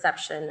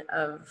perception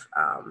of,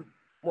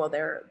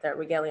 their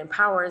regalian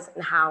powers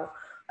and how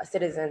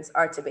citizens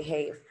are to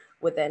behave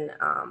within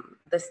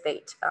the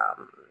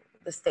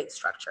state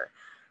structure.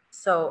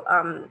 So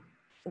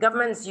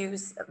governments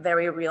use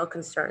very real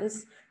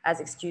concerns as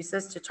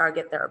excuses to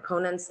target their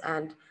opponents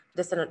and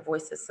dissident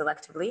voices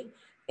selectively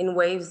in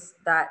ways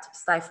that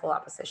stifle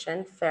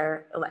opposition,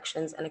 fair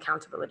elections, and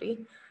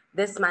accountability.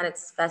 This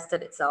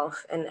manifested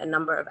itself in a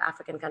number of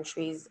African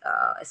countries,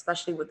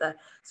 especially with the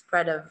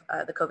spread of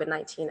the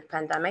COVID-19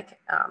 pandemic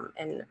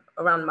in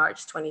around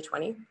March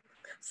 2020.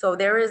 So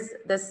there is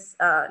this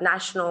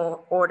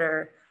national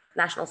order,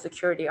 national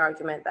security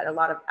argument that a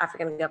lot of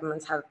African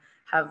governments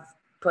have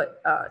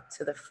put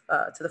to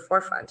the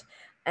forefront.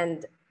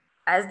 And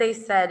as they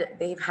said,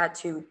 they've had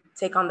to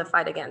take on the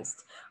fight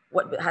against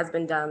what has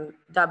been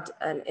dubbed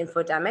an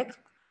infodemic.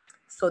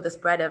 So the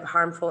spread of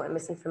harmful and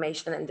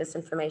misinformation and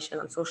disinformation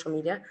on social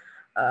media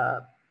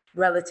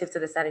relative to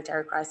the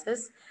sanitary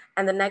crisis.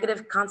 And the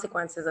negative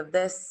consequences of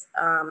this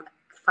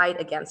fight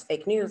against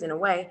fake news in a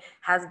way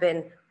has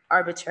been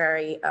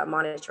arbitrary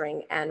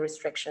monitoring and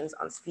restrictions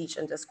on speech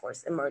and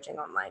discourse emerging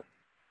online.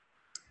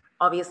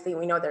 Obviously,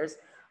 we know there's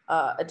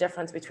a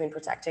difference between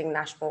protecting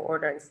national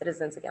order and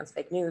citizens against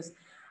fake news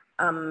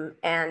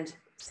and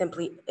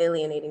simply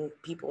alienating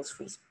people's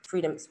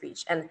freedom of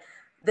speech. And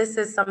this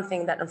is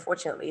something that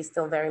unfortunately is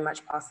still very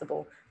much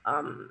possible,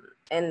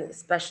 and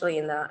especially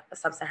in the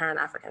sub-Saharan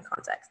African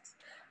context.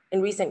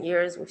 In recent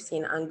years, we've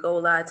seen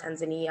Angola,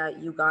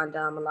 Tanzania,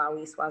 Uganda,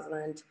 Malawi,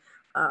 Swaziland,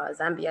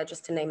 Zambia,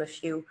 just to name a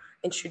few,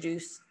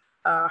 introduce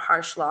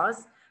harsh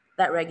laws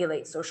that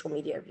regulate social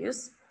media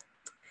abuse.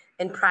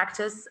 In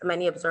practice,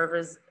 many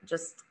observers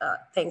just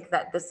think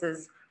that this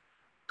is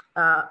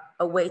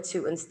a way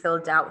to instill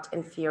doubt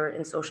and fear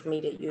in social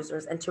media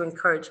users and to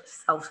encourage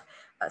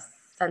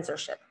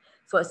self-censorship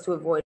so as to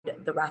avoid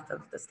the wrath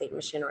of the state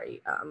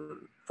machinery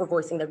for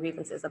voicing their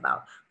grievances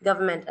about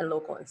government and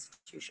local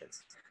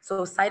institutions.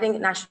 So citing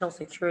national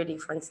security,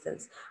 for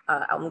instance,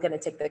 I'm going to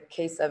take the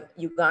case of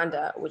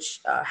Uganda,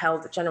 which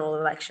held a general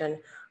election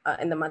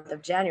in the month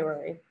of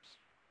January.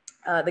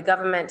 The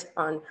government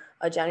on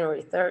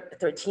January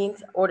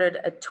 13th ordered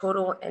a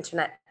total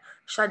internet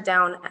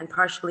shutdown and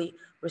partially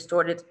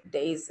restored it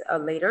days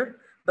later.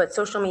 But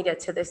social media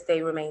to this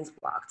day remains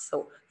blocked.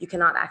 So you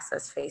cannot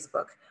access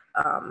Facebook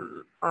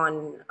on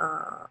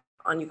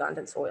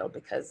Ugandan soil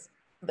because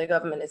the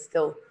government is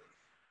still,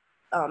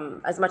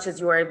 as much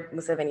as Yoweri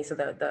Museveni, so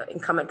the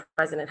incumbent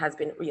president has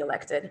been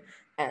reelected,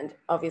 and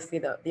obviously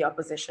the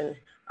opposition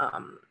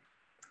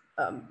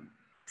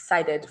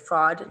cited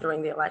fraud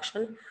during the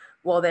election.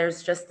 Well,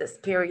 there's just this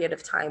period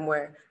of time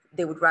where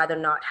they would rather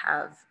not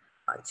have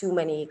too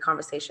many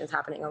conversations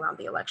happening around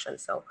the election.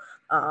 So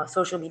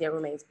social media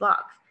remains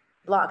blocked.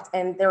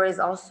 And there is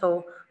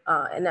also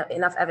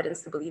enough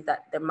evidence to believe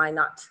that they might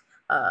not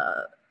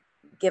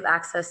give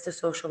access to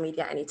social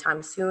media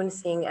anytime soon,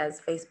 seeing as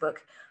Facebook,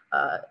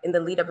 in the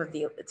lead up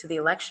to the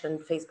election,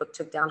 Facebook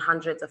took down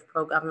hundreds of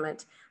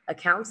pro-government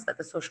accounts that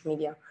the social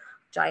media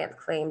giant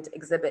claimed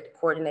exhibit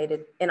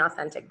coordinated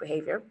inauthentic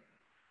behavior.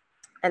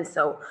 And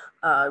so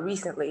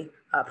recently,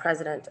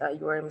 President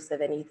Yoweri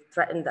Museveni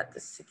threatened that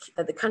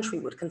the country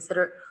would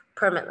consider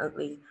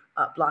permanently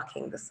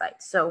blocking the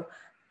site. So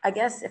I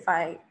guess if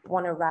I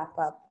want to wrap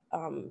up,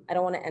 I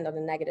don't want to end on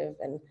a negative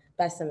and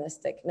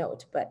pessimistic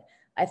note, but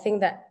I think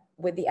that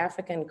with the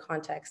African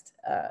context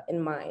in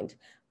mind,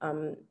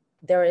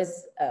 there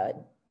is a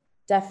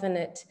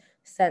definite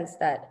sense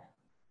that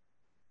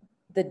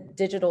the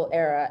digital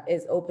era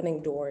is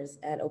opening doors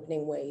and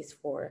opening ways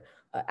for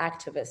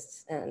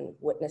activists and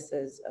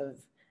witnesses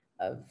of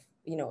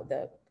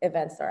the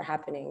events that are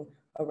happening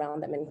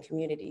around them in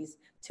communities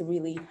to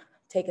really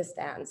take a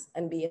stance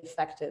and be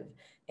effective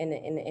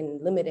in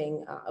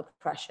limiting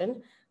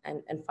oppression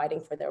and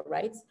fighting for their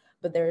rights.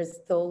 But there is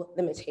still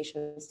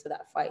limitations to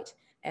that fight.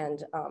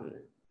 And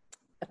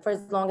for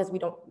as long as we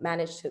don't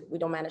manage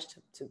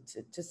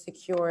to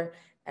secure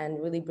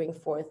and really bring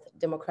forth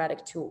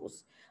democratic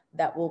tools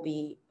that will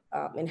be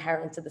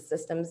inherent to the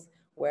systems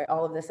where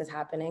all of this is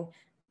happening,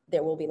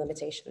 there will be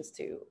limitations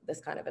to this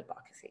kind of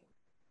advocacy.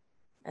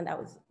 And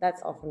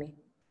that's all for me.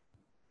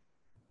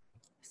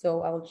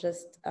 So I'll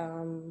just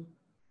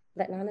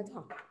let Nana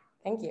talk.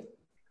 Thank you.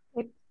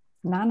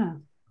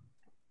 Nana.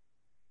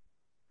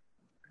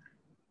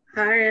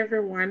 Hi,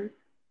 everyone.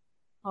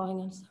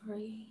 Oh, I'm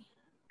sorry.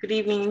 Good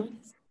evening.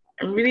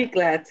 I'm really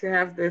glad to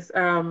have this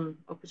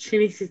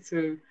opportunity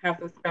to have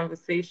this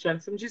conversation.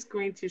 So I'm just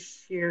going to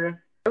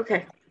share.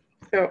 Okay,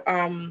 so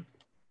I'm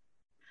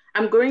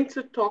going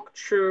to talk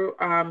through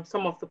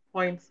some of the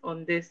points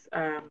on this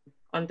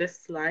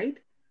slide.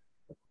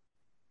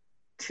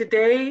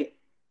 Today,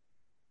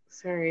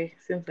 sorry,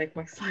 seems like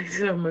my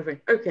slides are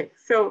moving. Okay,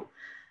 so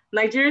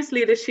Nigeria's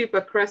leadership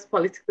across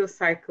political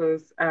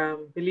cycles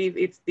believe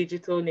its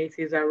digital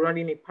natives are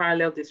running a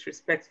parallel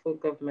disrespectful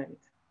government.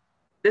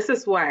 This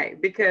is why,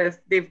 because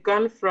they've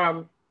gone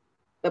from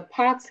the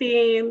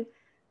partying,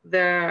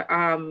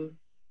 the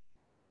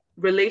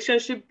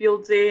relationship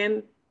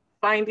building,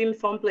 finding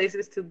fun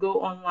places to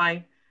go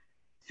online,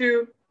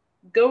 to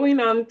going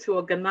on to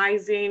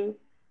organizing,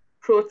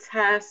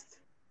 protest,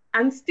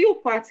 and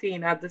still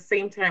partying at the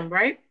same time,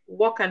 right?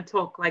 Walk and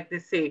talk, like they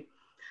say.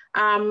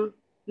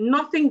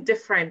 Nothing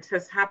different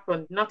has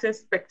happened, nothing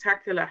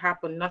spectacular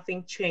happened,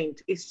 nothing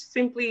changed. It's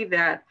simply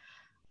that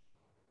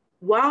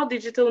while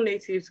digital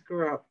natives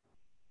grew up,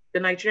 the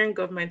Nigerian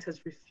government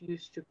has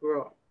refused to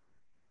grow up.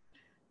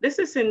 This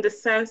is in the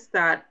sense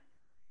that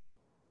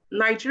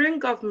Nigerian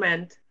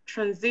government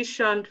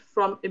transitioned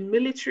from a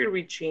military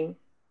regime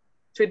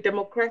to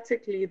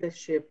democratic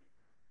leadership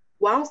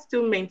while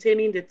still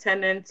maintaining the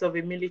tenets of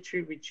a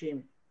military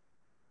regime.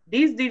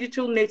 These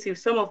digital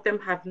natives, some of them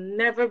have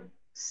never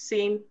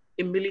seen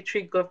a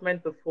military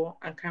government before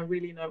and can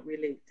really not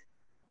relate.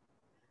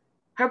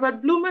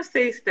 Herbert Blumer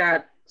says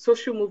that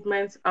social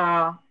movements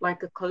are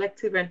like a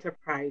collective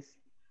enterprise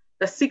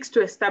that seeks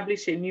to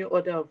establish a new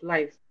order of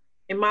life.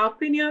 In my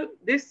opinion,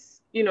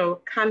 this,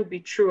 can be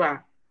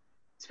truer,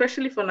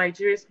 especially for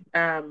Nigeria's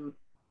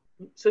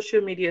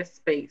social media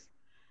space.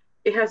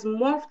 It has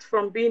morphed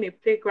from being a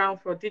playground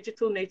for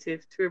digital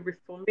natives to a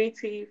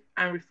reformative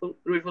and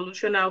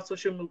revolutionary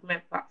social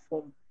movement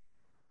platform.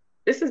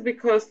 This is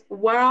because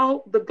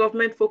while the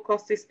government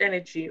focuses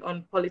energy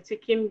on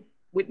politicking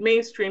with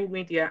mainstream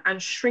media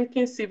and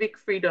shrinking civic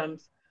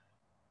freedoms,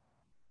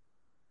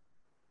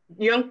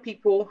 young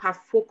people have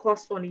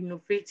focused on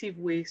innovative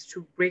ways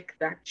to break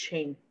that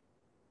chain.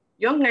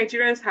 Young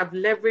Nigerians have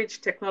leveraged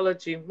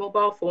technology,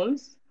 mobile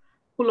phones,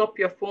 pull up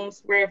your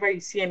phones wherever you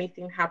see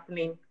anything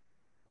happening,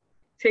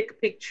 take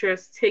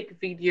pictures, take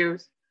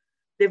videos.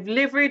 They've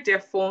leveraged their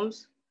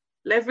phones,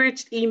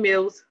 leveraged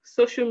emails,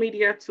 social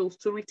media tools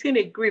to retain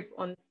a grip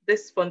on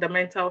this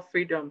fundamental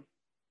freedom.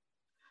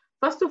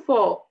 First of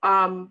all,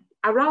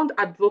 around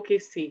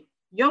advocacy,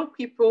 young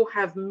people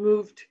have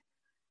moved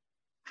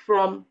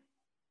from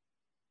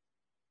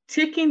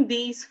taking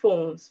these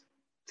phones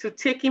to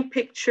taking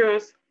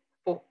pictures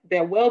for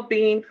their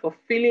well-being, for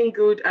feeling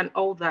good and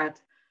all that,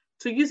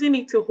 to using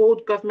it to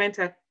hold government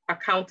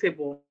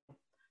accountable.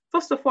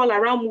 First of all,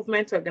 around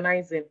movement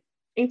organizing.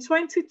 In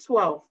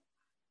 2012,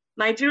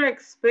 Nigeria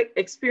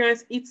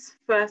experienced its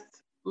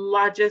first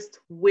largest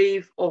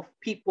wave of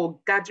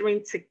people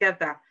gathering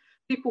together,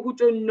 people who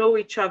don't know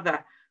each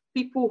other,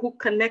 people who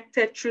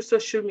connected through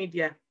social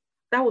media.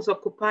 That was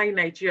Occupy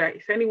Nigeria,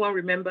 if anyone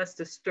remembers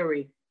the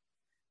story.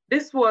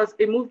 This was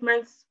a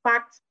movement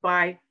sparked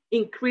by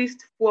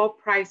increased fuel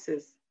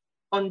prices.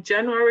 On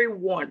January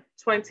 1,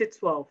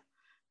 2012,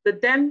 the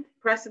then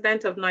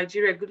president of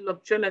Nigeria,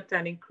 Goodluck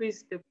Jonathan,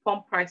 increased the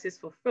pump prices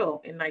for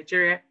fuel in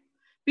Nigeria.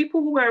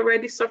 People who were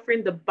already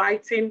suffering the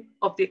biting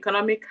of the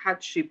economic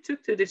hardship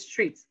took to the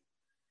streets.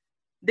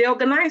 They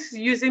organized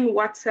using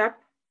WhatsApp,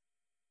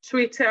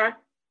 Twitter,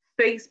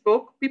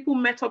 Facebook. People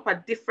met up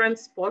at different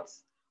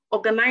spots,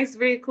 organized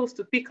vehicles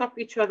to pick up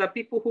each other,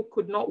 people who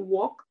could not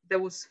walk. There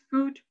was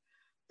food,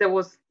 there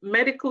was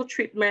medical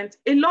treatment,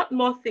 a lot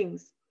more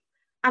things.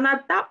 And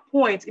at that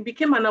point, it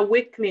became an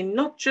awakening,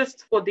 not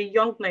just for the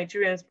young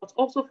Nigerians, but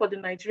also for the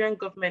Nigerian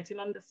government in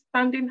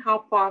understanding how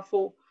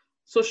powerful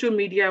social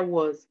media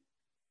was.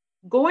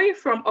 Going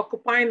from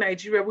Occupy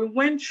Nigeria, we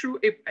went through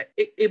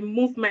a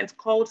movement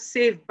called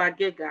Save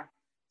Bagega.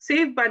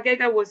 Save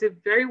Bagega was a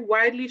very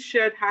widely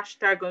shared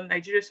hashtag on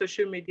Nigeria's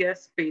social media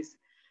space,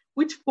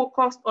 which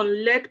focused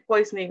on lead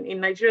poisoning in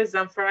Nigeria's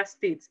Zamfara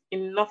state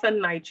in northern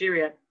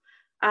Nigeria.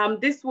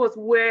 This was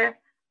where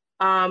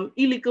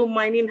illegal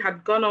mining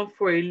had gone on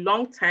for a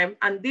long time,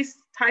 and this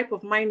type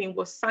of mining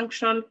was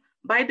sanctioned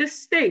by the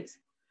state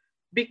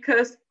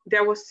because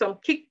there was some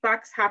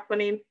kickbacks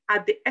happening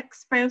at the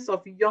expense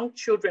of young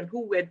children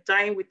who were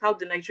dying without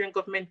the Nigerian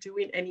government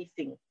doing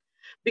anything.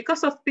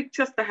 Because of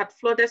pictures that had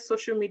flooded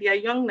social media,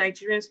 young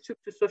Nigerians took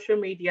to social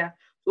media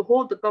to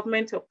hold the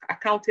government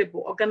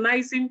accountable,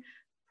 organizing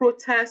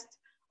protests,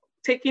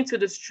 taking to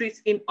the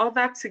streets in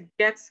order to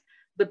get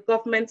the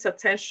government's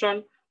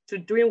attention to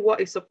doing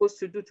what it's supposed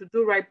to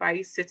do right by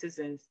its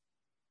citizens.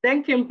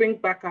 Then came Bring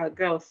Back Our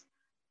Girls,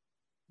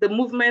 the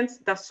movement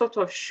that sort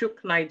of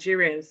shook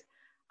Nigerians.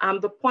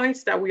 The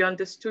point that we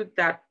understood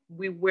that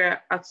we were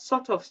at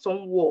sort of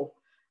some war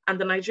and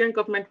the Nigerian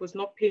government was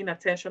not paying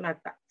attention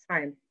at that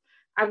time.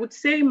 I would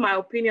say, in my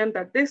opinion,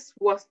 that this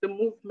was the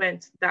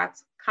movement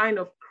that kind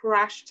of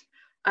crashed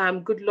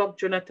Goodluck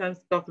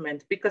Jonathan's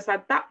government, because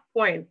at that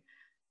point,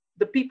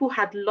 the people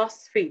had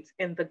lost faith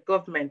in the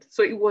government.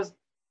 So it was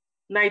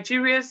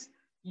Nigeria's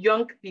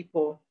young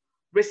people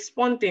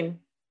responding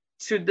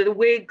to the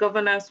way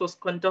governance was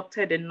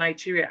conducted in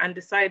Nigeria and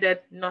decided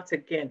not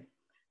again.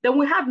 Then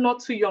we had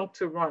Not Too Young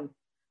to Run.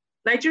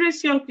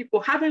 Nigeria's young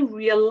people, having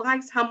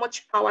realized how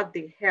much power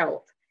they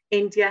held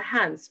in their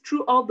hands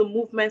through all the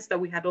movements that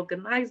we had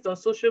organized on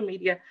social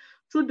media,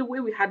 through the way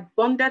we had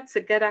bonded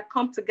together,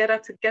 come together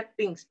to get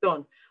things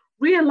done,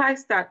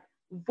 realized that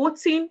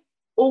voting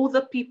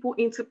older people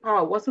into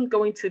power wasn't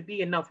going to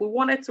be enough. We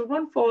wanted to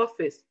run for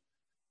office.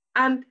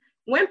 And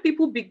when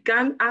people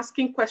began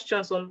asking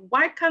questions on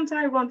why can't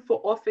I run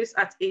for office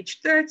at age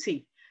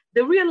 30,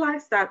 they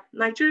realized that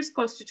Nigeria's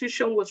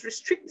constitution was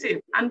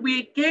restrictive. And we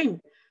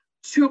again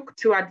took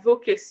to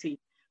advocacy,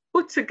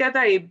 put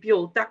together a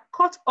bill that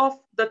cut off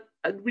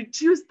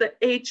reduced the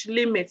age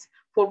limit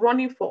for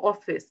running for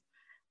office.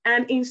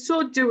 And in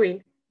so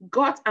doing,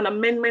 got an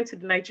amendment to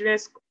the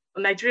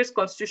Nigeria's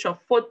constitution.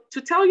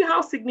 To tell you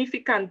how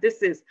significant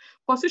this is,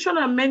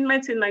 constitutional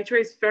amendment in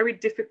Nigeria is very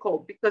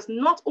difficult, because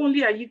not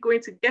only are you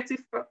going to get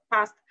it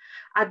passed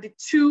at the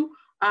two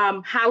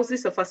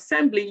houses of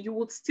assembly, you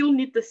would still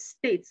need the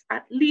states,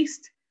 at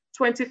least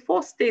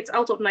 24 states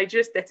out of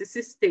Nigeria's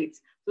 36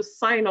 states, to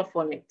sign off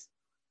on it.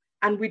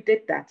 And we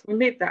did that. We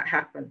made that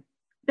happen.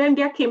 Then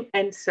there came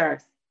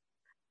EndSARS.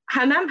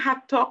 Hanan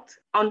had talked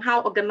on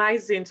how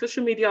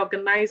social media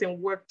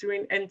organizing worked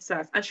during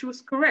EndSARS, and she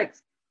was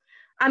correct.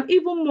 And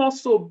even more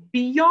so,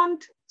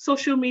 beyond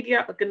social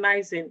media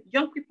organizing,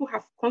 young people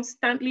have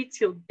constantly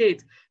till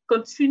date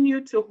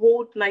continued to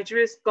hold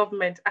Nigeria's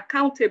government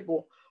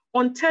accountable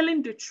on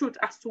telling the truth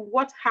as to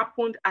what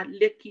happened at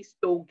Lekki's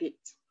toll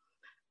gate.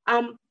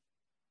 On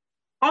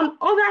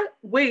other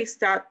ways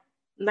that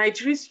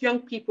Nigeria's young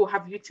people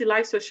have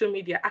utilized social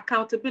media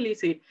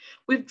accountability,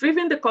 we've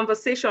driven the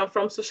conversation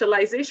from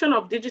socialization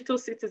of digital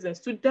citizens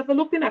to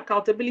developing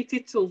accountability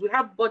tools. We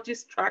have Budget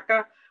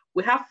Tracker,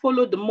 we have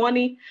Follow the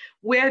Money.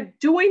 We're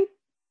doing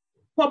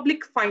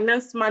public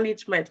finance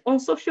management on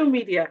social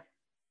media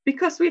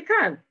because we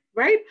can,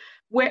 right?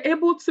 We're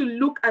able to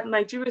look at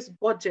Nigeria's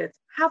budget,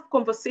 have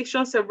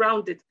conversations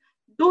around it,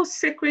 those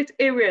sacred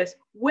areas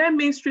where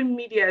mainstream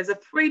media is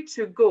afraid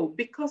to go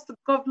because the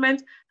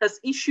government has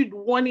issued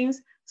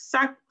warnings,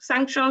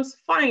 sanctions,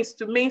 fines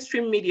to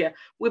mainstream media.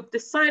 We've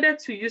decided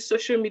to use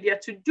social media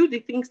to do the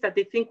things that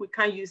they think we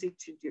can't use it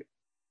to do.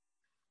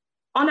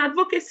 On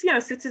advocacy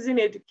and citizen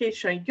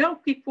education, young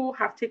people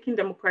have taken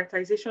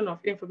democratization of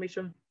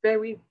information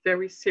very,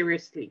 very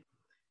seriously.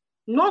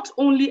 Not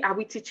only are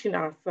we teaching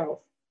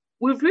ourselves,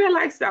 we've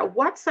realized that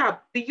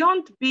WhatsApp,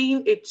 beyond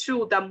being a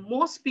tool that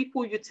most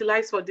people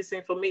utilize for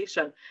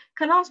disinformation,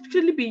 can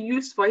actually be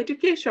used for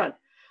education.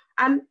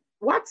 And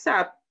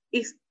WhatsApp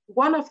is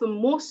one of the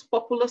most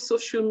popular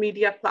social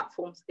media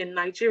platforms in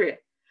Nigeria.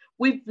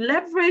 We've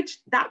leveraged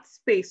that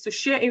space to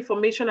share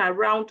information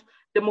around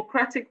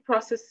democratic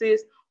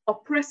processes,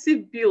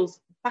 oppressive bills,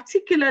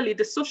 particularly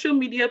the social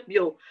media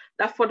bill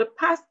that for the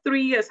past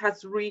 3 years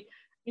has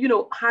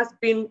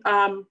been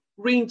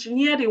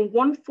re-engineered in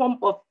one form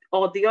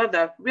or the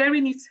other,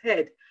 rearing its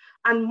head.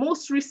 And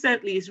most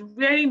recently is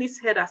rearing its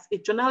head as a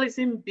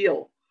journalism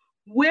bill,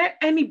 where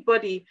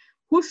anybody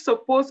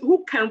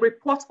who can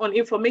report on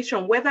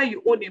information, whether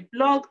you own a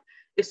blog,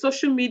 a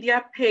social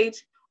media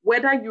page,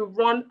 whether you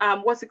run,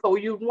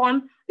 you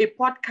run a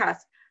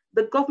podcast,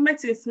 the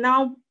government is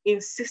now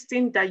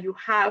insisting that you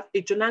have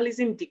a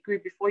journalism degree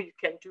before you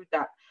can do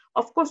that.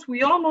 Of course,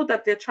 we all know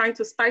that they're trying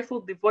to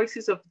stifle the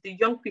voices of the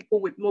young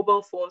people with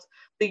mobile phones,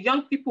 the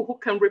young people who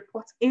can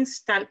report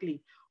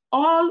instantly,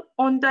 all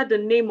under the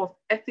name of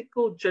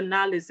ethical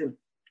journalism.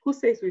 Who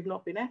says we've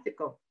not been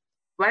ethical,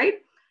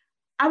 right?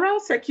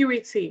 Around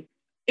security,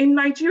 in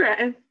Nigeria,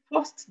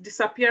 enforced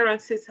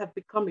disappearances have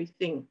become a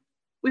thing.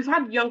 We've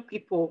had young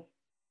people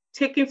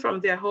taken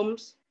from their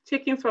homes,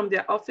 taken from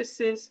their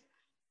offices,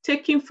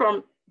 taken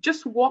from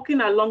just walking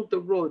along the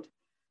road.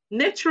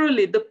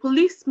 Naturally, the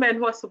policemen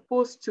who are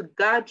supposed to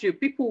guard you,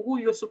 people who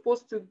you're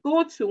supposed to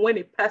go to when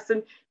a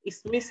person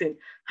is missing,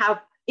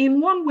 have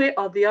in one way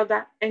or the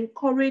other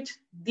encouraged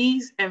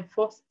these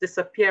enforced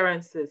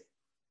disappearances.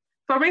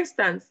 For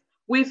instance,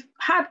 we've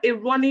had a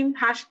running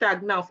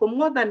hashtag now for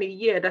more than a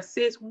year that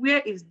says,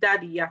 "Where is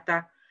Daddy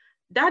Yatta?"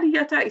 Daddy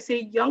Yatta is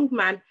a young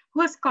man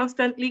who has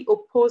constantly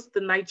opposed the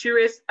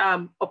Nigeria's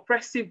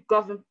oppressive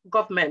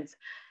government.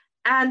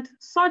 And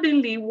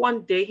suddenly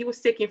one day he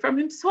was taken from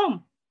his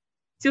home.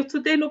 Till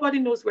today, nobody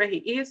knows where he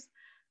is.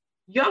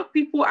 Young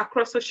people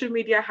across social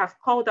media have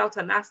called out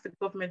and asked the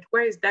government,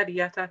 "Where is Daddy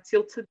Yatta?"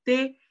 Till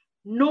today,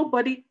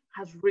 nobody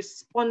has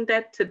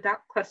responded to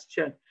that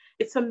question.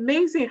 It's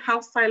amazing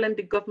how silent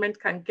the government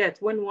can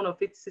get when one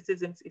of its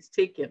citizens is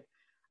taken.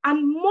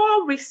 And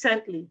more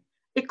recently,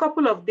 a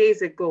couple of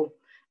days ago,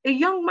 a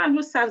young man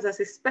who serves as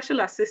a special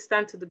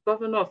assistant to the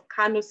governor of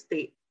Kano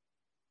State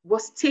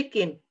was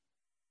taken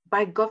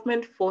by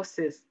government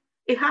forces.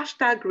 A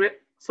hashtag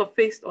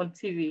surfaced on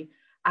TV,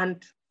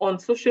 and on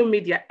social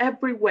media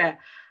everywhere.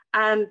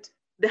 And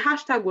the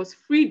hashtag was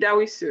Free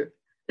Dawisu.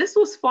 This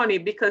was funny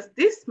because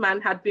this man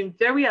had been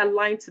very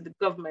aligned to the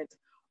government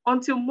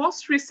until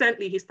most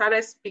recently he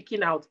started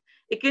speaking out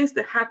against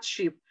the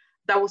hardship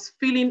that was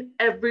feeling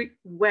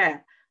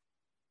everywhere.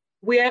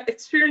 We are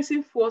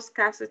experiencing fuel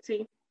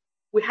scarcity.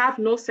 We have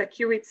no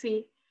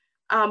security.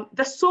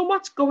 There's so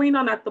much going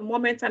on at the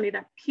moment, and it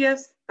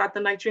appears that the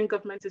Nigerian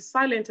government is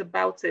silent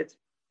about it.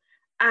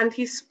 And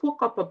he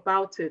spoke up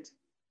about it.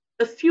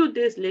 A few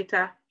days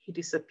later, he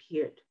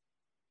disappeared.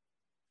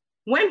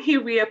 When he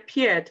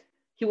reappeared,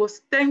 he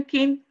was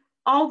thanking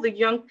all the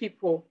young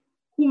people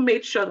who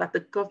made sure that the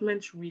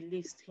government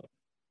released him.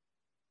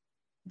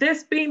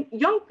 There's been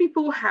young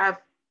people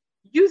have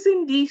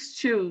using these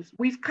tools.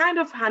 We've kind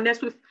of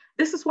harnessed with,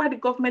 this is why the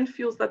government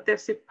feels that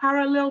there's a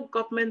parallel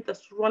government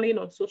that's running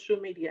on social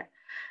media.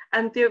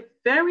 And they're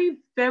very,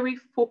 very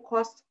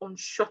focused on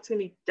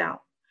shutting it down.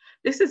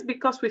 This is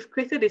because we've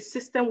created a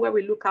system where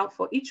we look out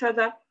for each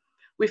other.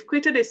 We've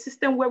created a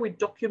system where we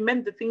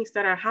document the things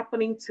that are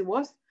happening to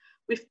us.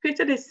 We've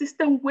created a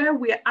system where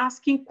we are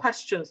asking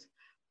questions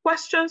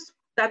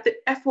that the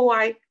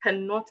FOI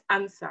cannot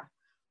answer,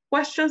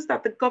 questions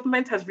that the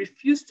government has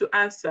refused to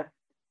answer,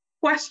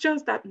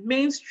 questions that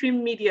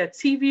mainstream media,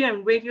 TV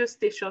and radio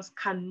stations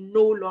can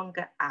no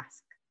longer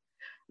ask.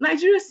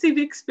 Nigeria's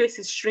civic space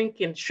is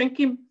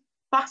shrinking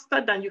faster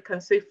than you can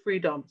say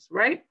freedoms,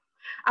 right?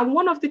 And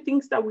one of the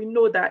things that we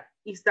know that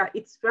is that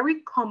it's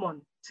very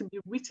common to be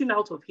written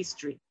out of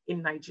history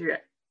in Nigeria.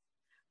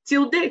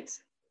 Till date,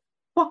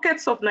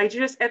 pockets of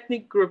Nigeria's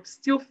ethnic groups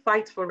still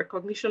fight for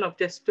recognition of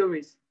their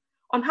stories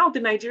on how the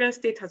Nigerian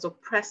state has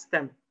oppressed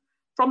them.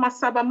 From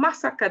Asaba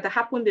massacre that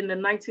happened in the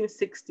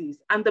 1960s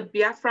and the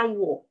Biafran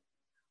War,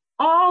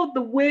 all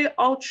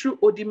through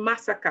Odi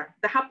massacre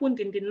that happened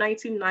in the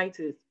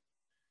 1990s,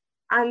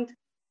 and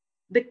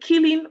the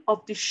killing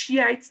of the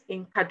Shiites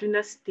in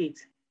Kaduna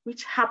State,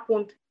 which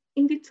happened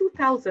in the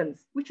 2000s,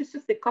 which is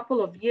just a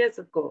couple of years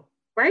ago,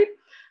 right?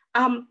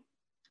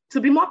 To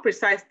be more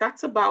precise, that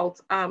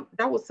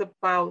was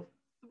about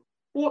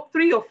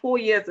 3 or 4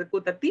 years ago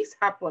that this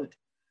happened.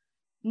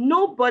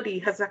 Nobody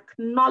has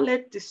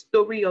acknowledged the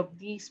story of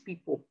these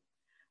people.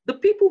 The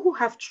people who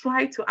have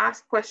tried to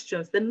ask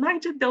questions, the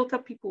Niger Delta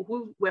people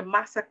who were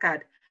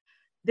massacred,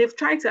 they've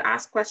tried to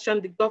ask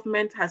questions. The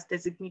government has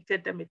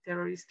designated them a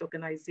terrorist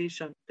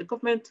organization.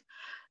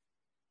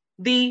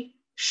 The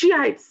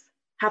Shiites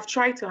have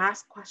tried to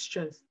ask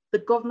questions. The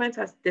government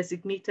has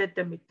designated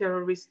them a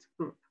terrorist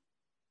group.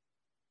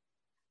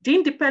 The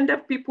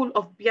independent people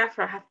of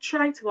Biafra have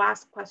tried to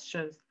ask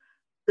questions.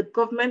 The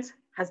government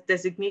has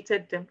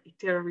designated them a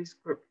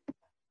terrorist group.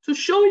 To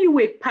show you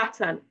a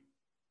pattern,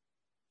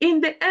 in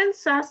the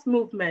EndSARS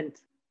movement,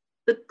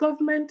 the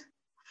government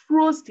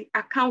froze the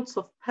accounts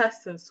of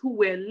persons who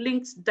were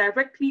linked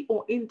directly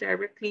or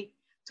indirectly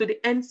to the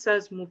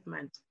EndSARS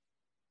movement.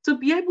 To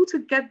be able to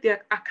get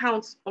their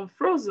accounts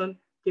unfrozen,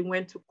 they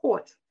went to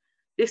court.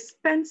 They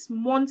spent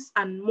months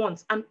and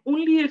months, and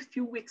only a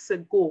few weeks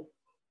ago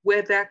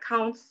were their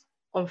accounts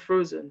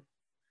unfrozen.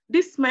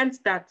 This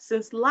meant that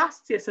since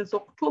last year, since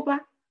October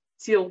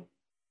till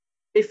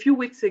a few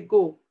weeks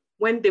ago,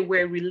 when they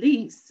were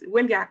released,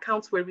 when their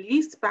accounts were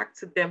released back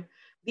to them,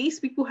 these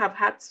people have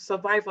had to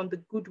survive on the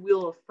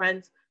goodwill of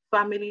friends,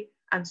 family,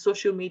 and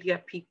social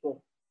media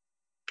people.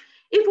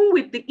 Even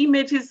with the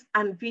images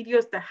and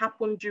videos that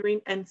happened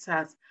during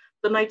EndSARS,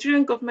 the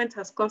Nigerian government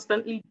has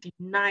constantly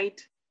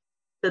denied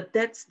the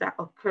deaths that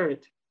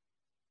occurred,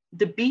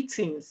 the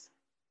beatings,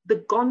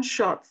 the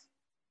gunshots.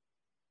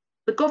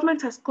 The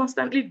government has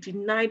constantly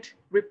denied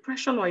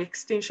repression or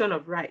extinction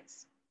of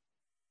rights.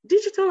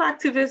 Digital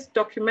activists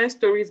document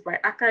stories by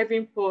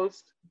archiving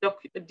posts,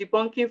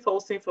 debunking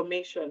false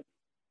information.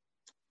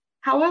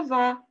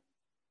 However,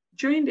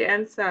 during the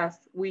EndSARS,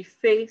 we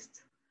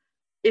faced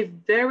a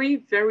very,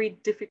 very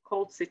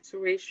difficult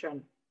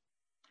situation.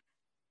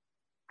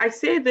 I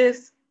say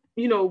this,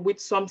 with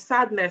some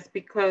sadness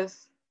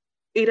because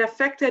it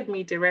affected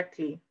me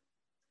directly.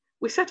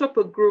 We set up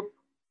a group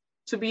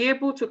to be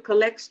able to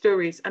collect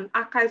stories and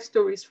archive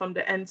stories from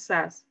the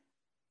EndSARS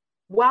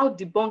while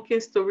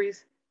debunking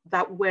stories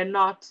that were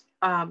not,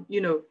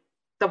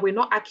 that were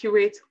not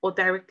accurate or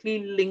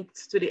directly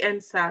linked to the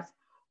EndSARS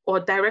or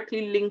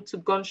directly linked to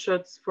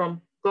gunshots from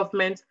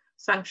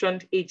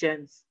government-sanctioned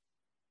agents.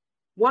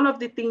 One of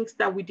the things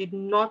that we did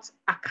not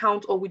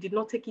account or we did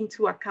not take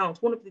into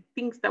account, one of the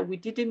things that we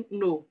didn't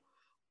know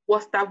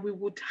was that we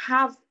would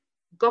have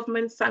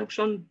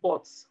government-sanctioned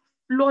bots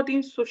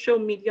flooding social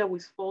media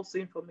with false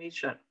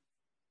information.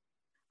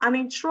 And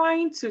in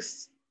trying to,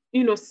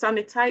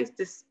 sanitize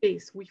the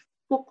space, we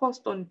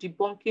focused on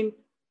debunking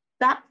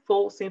that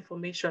false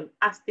information.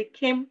 As they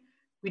came,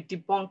 we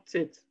debunked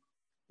it.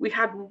 We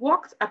had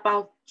walked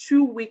about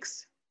 2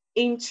 weeks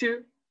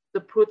into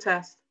the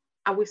protest,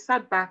 and we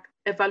sat back,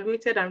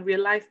 evaluated, and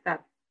realized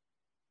that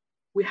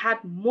we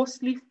had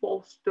mostly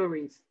false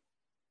stories,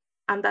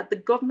 and that the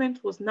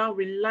government was now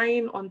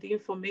relying on the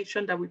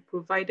information that we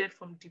provided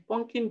from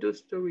debunking those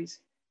stories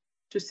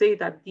to say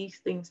that these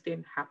things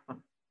didn't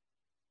happen.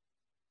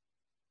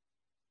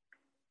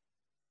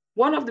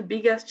 One of the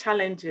biggest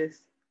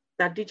challenges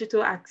that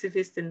digital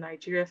activists in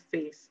Nigeria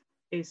face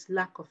is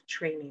lack of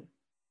training.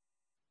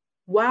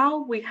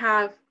 While we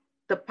have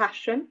the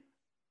passion,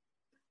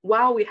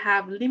 while we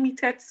have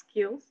limited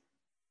skills,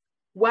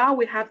 while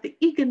we have the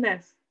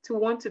eagerness to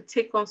want to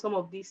take on some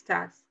of these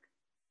tasks,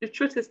 the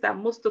truth is that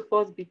most of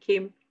us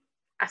became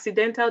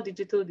accidental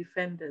digital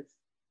defenders.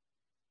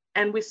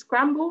 And we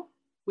scramble,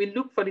 we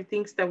look for the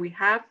things that we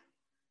have.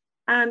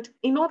 And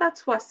in order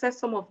to access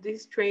some of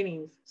these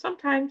trainings,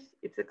 sometimes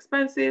it's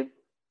expensive,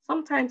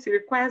 sometimes it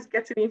requires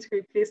getting into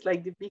a place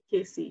like the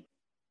BKC.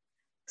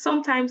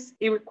 Sometimes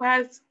it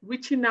requires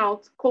reaching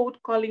out,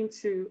 cold calling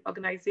to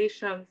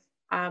organizations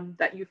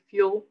that you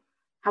feel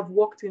have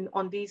worked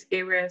on these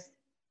areas.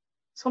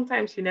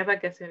 Sometimes you never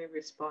get any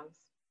response.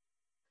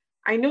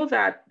 I know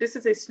that this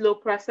is a slow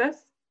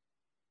process,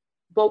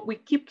 but we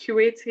keep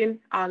curating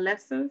our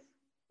lessons.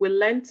 We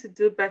learn to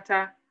do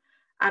better.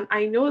 And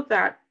I know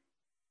that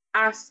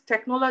as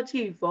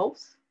technology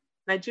evolves,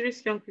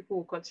 Nigeria's young people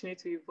will continue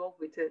to evolve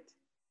with it.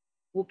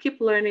 We'll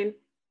keep learning,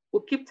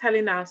 we'll keep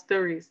telling our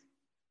stories,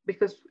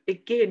 because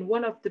again,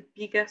 one of the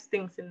biggest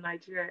things in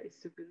Nigeria is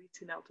to be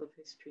written out of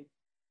history.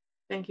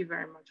 Thank you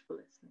very much for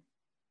listening.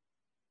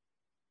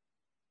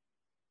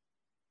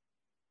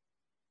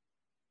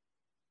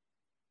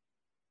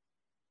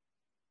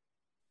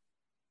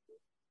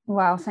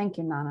 Wow, thank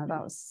you, Nana.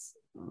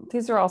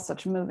 These are all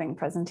such moving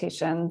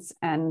presentations,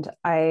 and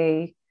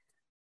I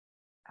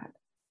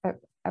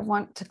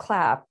want to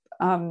clap.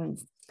 I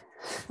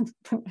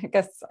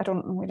guess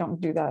we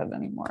don't do that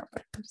anymore,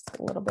 but just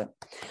a little bit.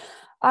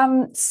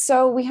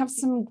 So we have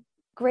some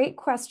great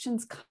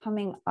questions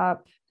coming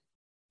up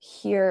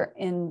here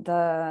in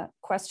the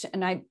question,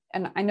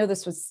 and I know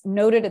this was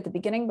noted at the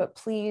beginning, but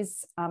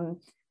please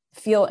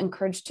feel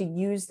encouraged to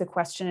use the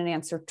question and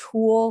answer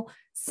tool.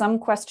 Some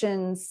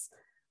questions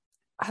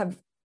have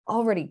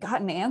already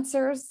gotten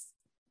answers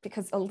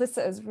because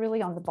Alyssa is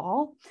really on the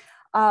ball.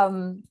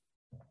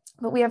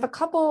 But we have a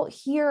couple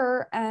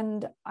here,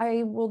 and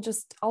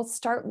I'll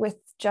start with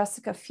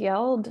Jessica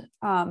Fjeld,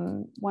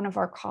 one of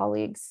our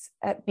colleagues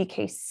at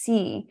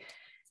BKC.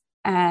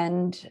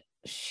 And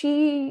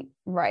she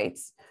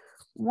writes,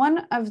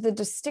 one of the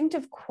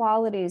distinctive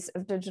qualities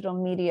of digital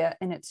media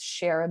in its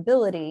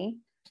shareability,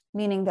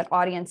 meaning that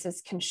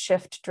audiences can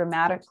shift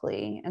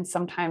dramatically, and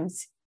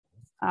sometimes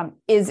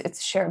is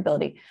its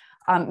shareability,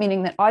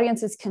 meaning that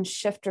audiences can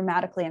shift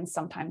dramatically and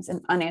sometimes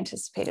in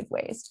unanticipated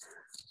ways.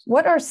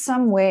 What are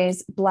some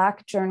ways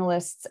Black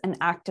journalists and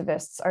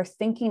activists are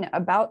thinking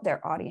about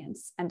their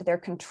audience and their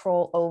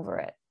control over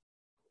it?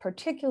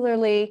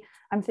 Particularly,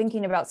 I'm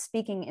thinking about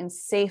speaking in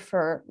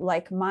safer,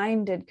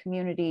 like-minded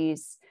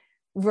communities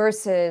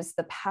versus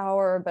the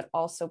power, but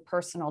also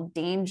personal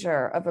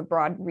danger of a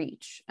broad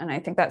reach. And I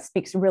think that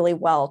speaks really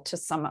well to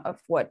some of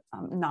what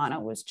Nana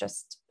was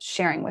just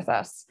sharing with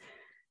us.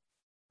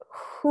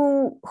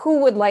 Who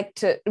would like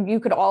to, you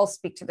could all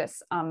speak to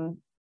this,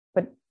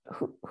 but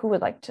who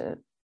would like to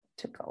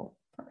go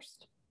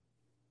first?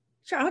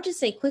 Sure, I'll just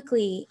say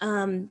quickly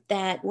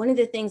that one of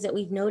the things that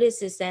we've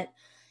noticed is that,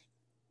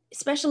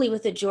 especially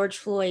with the George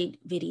Floyd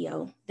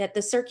video, that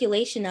the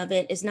circulation of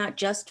it is not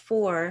just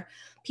for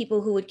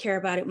people who would care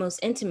about it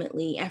most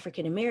intimately,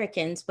 African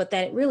Americans, but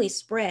that it really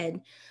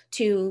spread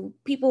to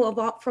people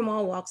from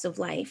all walks of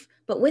life.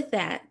 But with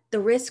that, the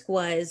risk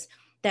was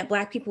that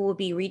Black people would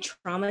be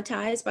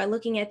re-traumatized by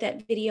looking at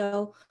that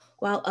video,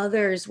 while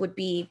others would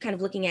be kind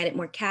of looking at it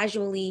more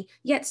casually,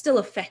 yet still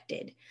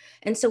affected.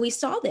 And so we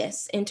saw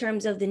this in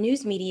terms of the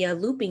news media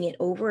looping it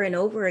over and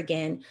over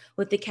again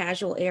with the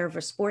casual air of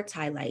a sports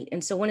highlight.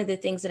 And so one of the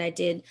things that I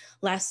did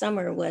last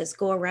summer was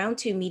go around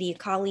to media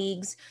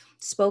colleagues,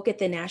 spoke at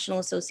the National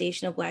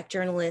Association of Black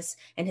Journalists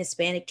and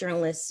Hispanic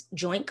Journalists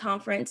joint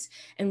conference,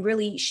 and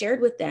really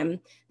shared with them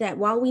that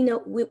while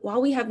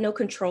we have no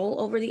control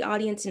over the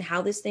audience and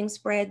how this thing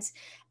spreads,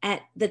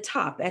 at the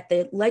top, at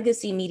the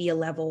legacy media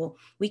level,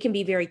 we can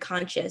be very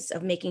conscious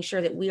of making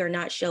sure that we are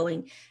not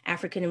showing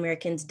African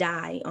Americans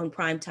die on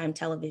primetime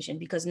television,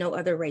 because no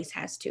other race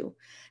has to.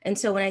 And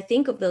so when I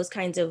think of those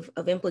kinds of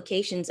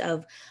implications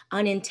of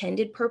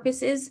unintended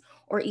purposes,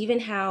 or even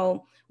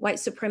how white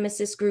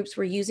supremacist groups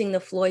were using the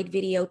Floyd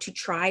video to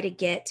try to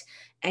get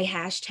a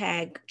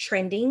hashtag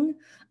trending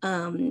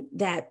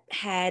that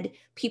had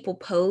people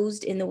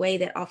posed in the way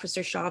that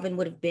Officer Chauvin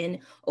would have been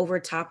over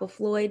top of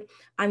Floyd,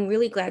 I'm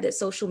really glad that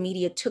social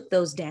media took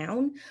those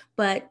down.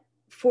 But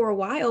for a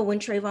while, when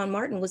Trayvon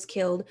Martin was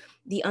killed,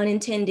 the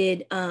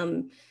unintended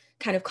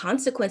kind of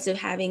consequence of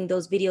having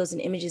those videos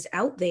and images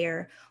out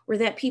there were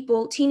that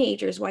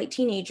white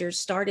teenagers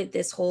started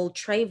this whole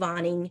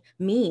Trayvoning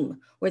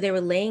meme where they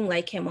were laying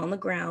like him on the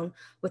ground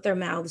with their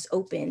mouths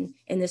open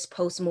in this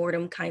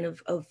post-mortem kind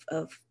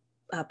of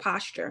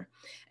posture.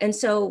 And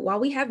so while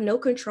we have no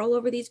control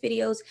over these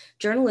videos,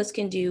 journalists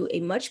can do a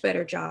much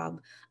better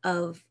job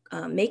of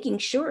making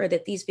sure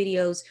that these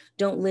videos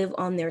don't live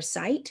on their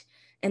site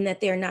and that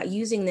they're not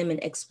using them in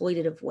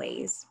exploitative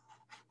ways.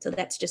 So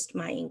that's just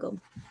my angle.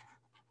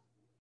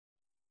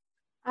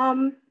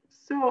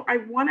 So I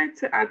wanted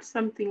to add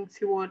something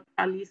to what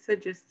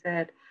Alisa just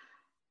said.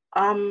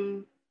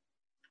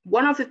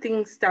 One of the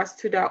things that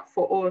stood out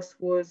for us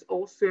was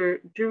also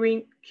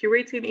during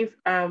curating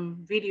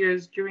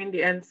videos during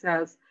the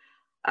EndSARS,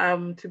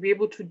 to be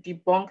able to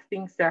debunk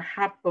things that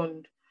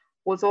happened,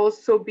 was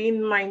also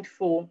being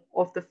mindful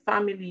of the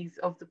families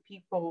of the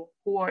people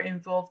who are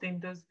involved in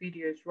those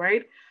videos,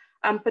 right?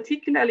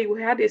 Particularly,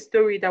 we had a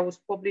story that was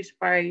published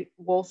by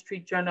Wall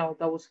Street Journal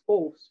that was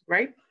false,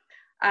 right?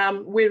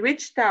 We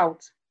reached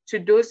out to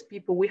those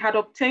people. We had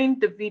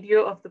obtained the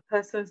video of the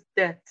person's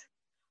death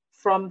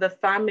from the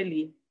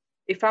family,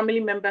 a family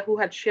member who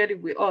had shared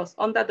it with us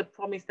under the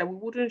promise that we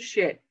wouldn't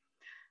share.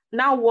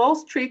 Now, Wall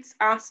Street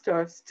asked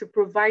us to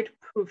provide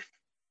proof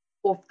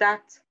of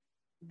that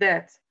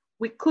death.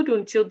 We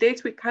couldn't. Till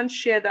date, we can't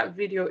share that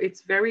video.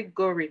 It's very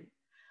gory.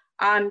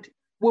 And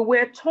we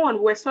were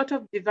torn. We're sort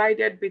of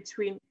divided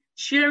between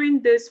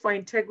sharing this for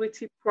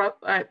integrity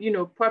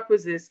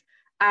purposes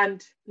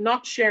and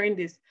not sharing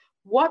this.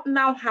 What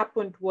now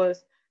happened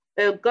was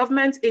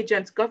government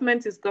agents,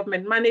 government is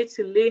government, managed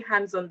to lay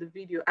hands on the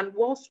video, and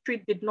Wall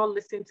Street did not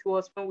listen to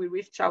us when we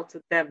reached out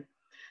to them.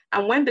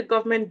 And when the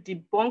government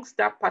debunks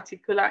that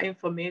particular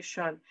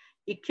information,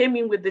 it came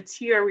in with the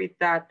theory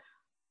that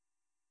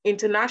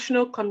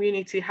international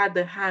community had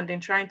a hand in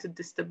trying to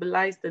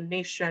destabilize the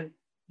nation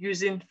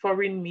using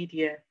foreign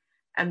media,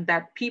 and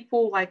that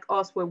people like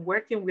us were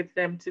working with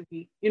them to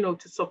be,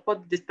 to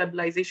support the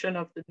destabilization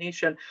of the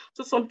nation.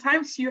 So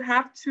sometimes you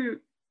have to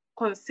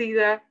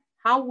consider,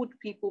 how would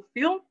people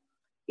feel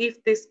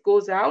if this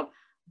goes out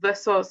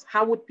versus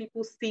how would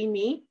people see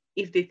me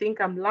if they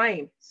think I'm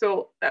lying?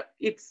 So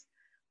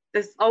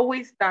there's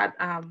always that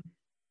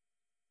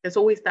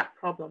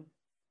problem.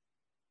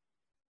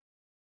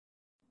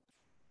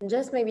 And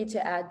just maybe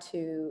to add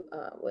to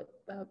what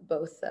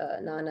both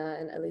Nana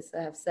and Elisa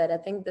have said, I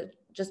think that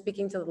just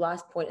speaking to the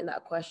last point in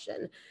that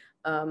question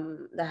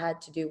that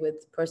had to do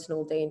with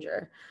personal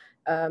danger,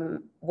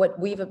 what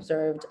we've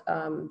observed,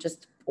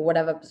 just what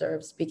I've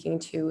observed speaking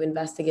to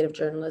investigative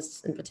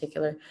journalists in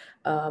particular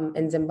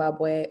in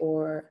Zimbabwe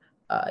or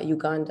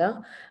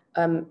Uganda,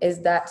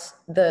 is that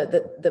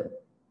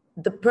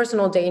the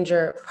personal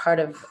danger part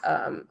of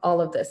all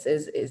of this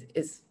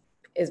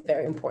is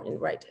very important,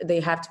 right? They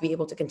have to be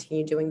able to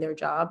continue doing their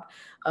job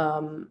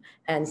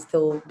and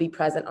still be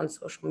present on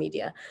social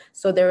media.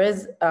 So there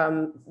is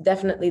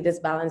definitely this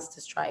balance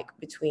to strike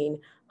between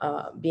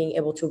being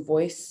able to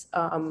voice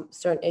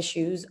certain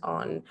issues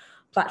on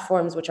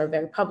platforms which are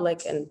very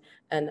public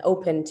and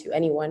open to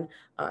anyone,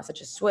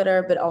 such as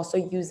Twitter, but also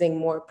using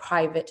more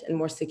private and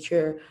more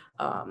secure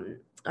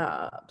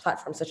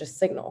platforms such as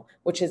Signal,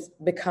 which is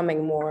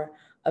becoming more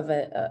of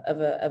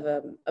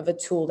a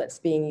tool that's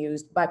being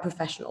used by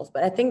professionals.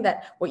 But I think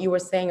that what you were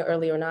saying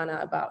earlier, Nana,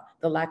 about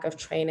the lack of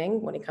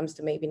training when it comes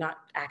to maybe not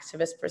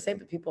activists per se,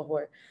 but people who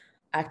are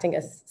acting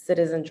as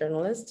citizen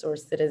journalists or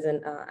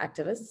citizen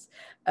activists,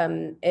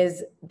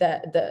 is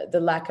the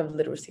lack of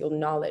literacy or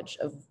knowledge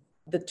of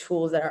the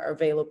tools that are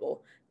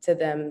available to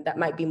them that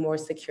might be more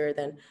secure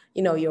than,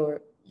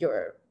 your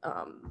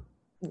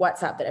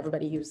WhatsApp that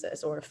everybody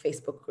uses, or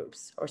Facebook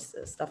groups or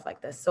stuff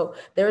like this. So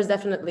there is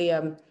definitely,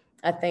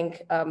 I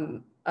think,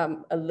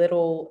 a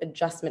little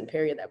adjustment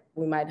period that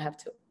we might have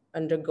to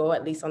undergo,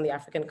 at least on the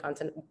African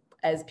continent,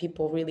 as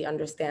people really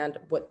understand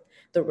what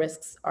the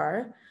risks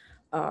are.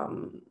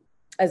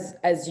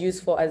 As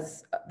useful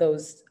as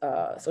those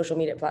social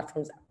media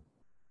platforms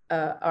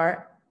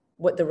are,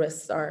 what the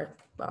risks are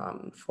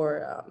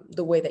for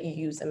the way that you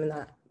use them in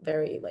that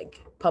very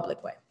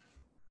public way.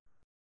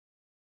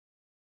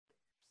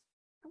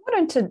 I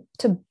wanted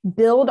to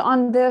build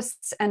on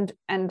this and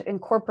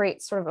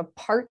incorporate sort of a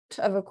part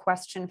of a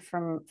question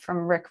from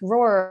Rick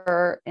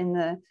Rohrer in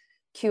the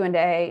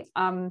Q&A.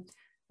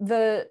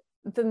 The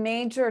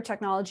major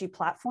technology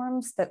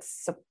platforms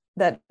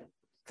that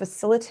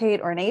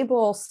facilitate or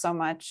enable so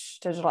much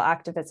digital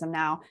activism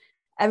now,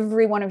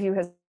 every one of you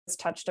has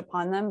touched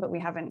upon them, but we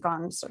haven't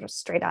gone sort of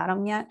straight at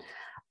them yet.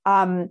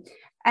 And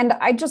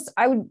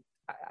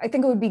I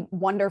think it would be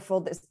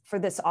wonderful for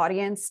this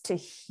audience to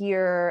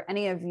hear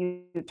any of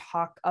you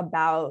talk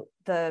about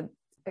the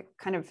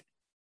kind of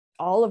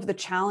all of the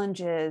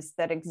challenges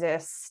that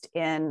exist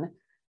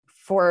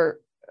for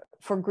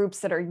groups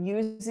that are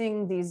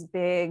using these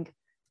big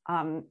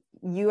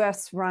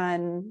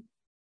US-run,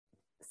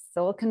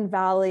 Silicon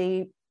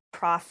Valley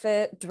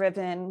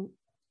profit-driven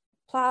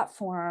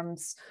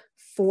platforms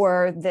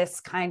for this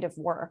kind of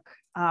work.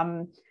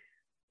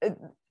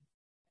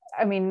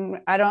 I mean,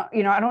 I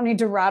don't need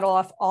to rattle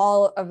off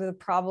all of the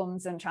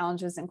problems and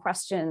challenges and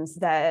questions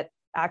that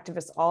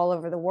activists all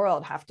over the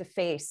world have to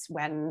face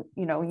when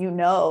you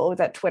know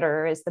that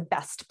Twitter is the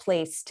best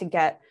place to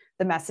get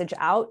the message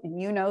out,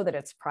 and that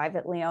it's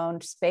privately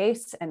owned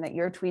space and that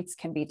your tweets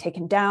can be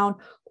taken down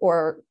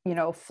or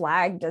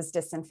flagged as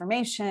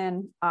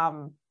disinformation,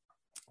 and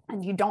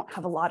you don't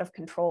have a lot of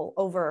control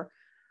over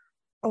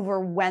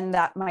when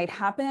that might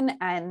happen.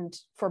 And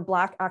for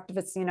Black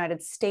activists in the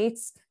United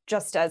States,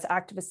 just as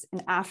activists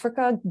in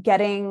Africa,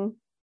 being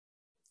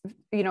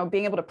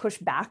able to push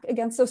back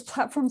against those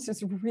platforms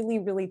is really,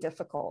 really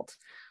difficult.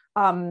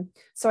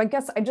 So I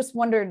guess I just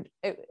wondered,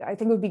 I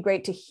think it would be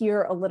great to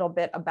hear a little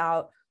bit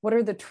about what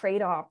are the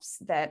trade-offs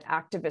that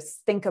activists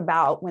think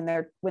about when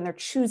they're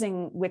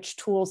choosing which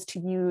tools to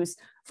use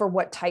for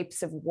what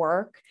types of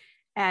work,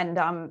 and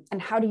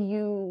how do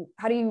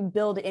you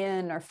build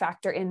in or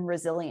factor in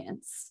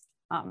resilience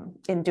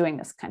in doing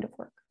this kind of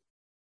work?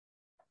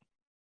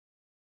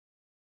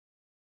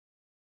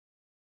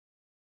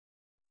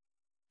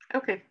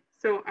 Okay,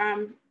 so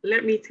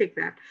let me take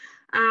that.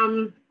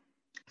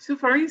 So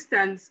for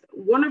instance,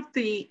 one of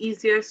the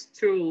easiest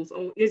tools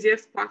or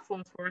easiest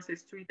platforms for us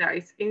is Twitter.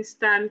 It's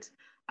instant.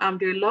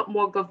 There are a lot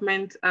more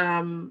government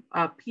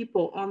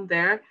people on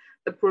there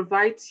that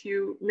provides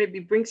you, maybe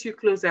brings you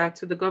closer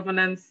to the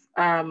governance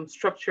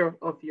structure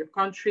of your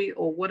country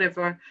or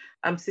whatever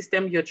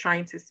system you're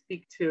trying to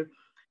speak to.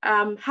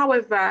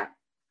 However,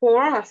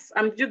 for us,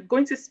 I'm just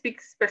going to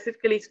speak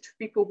specifically to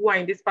people who are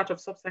in this part of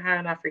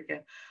sub-Saharan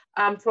Africa.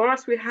 For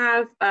us, we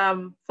have,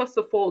 first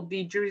of all,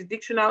 the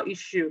jurisdictional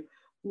issue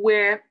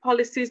where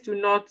policies are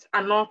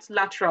not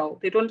lateral.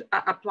 They don't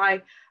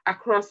apply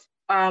across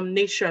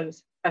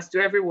nations as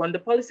to everyone. The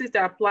policies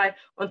that apply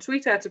on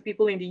Twitter to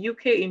people in the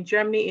UK, in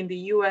Germany, in the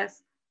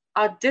US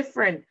are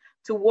different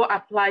to what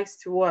applies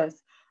to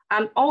us.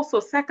 And also,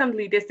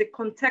 secondly, there's the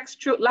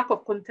lack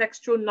of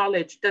contextual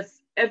knowledge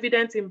that's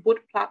evident in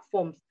both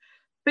platforms.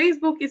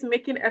 Facebook is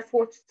making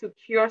efforts to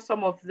cure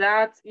some of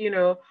that,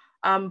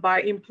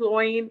 by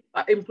employing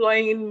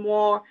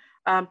more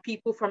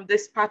people from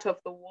this part of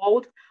the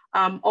world.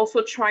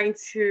 Also trying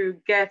to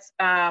get,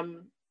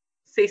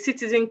 say,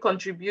 citizen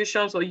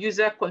contributions or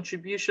user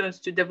contributions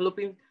to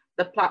developing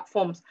the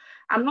platforms.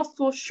 I'm not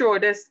so sure.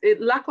 There's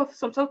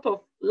some sort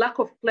of lack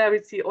of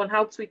clarity on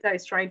how Twitter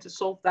is trying to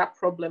solve that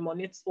problem on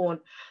its own.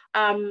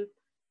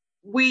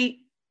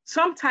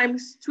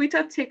 Sometimes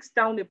Twitter takes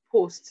down a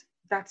post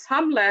that's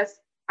harmless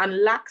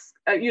and lacks,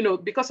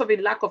 because of a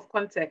lack of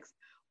context,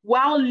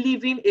 while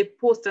leaving a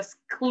post that's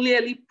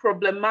clearly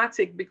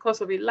problematic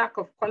because of a lack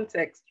of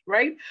context,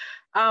 right?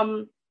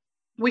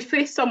 We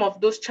face some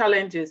of those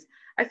challenges.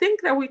 I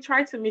think that we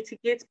try to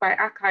mitigate by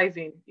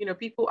archiving,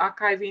 people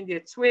archiving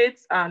their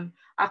tweets and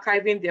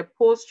archiving their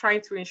posts,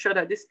 trying to ensure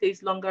that this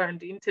stays longer on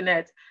the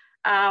internet.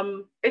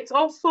 It's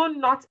also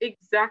not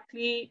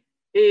exactly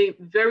a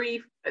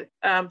very,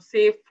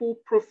 say,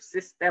 foolproof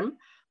system,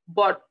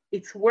 but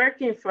it's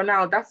working for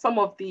now. That's some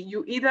of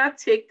you either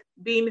take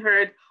being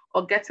heard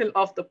or getting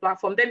off the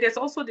platform. Then there's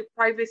also the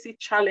privacy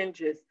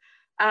challenges.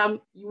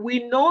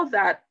 We know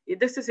that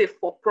this is a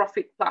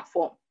for-profit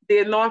platform.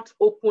 They're not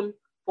open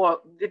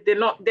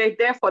they're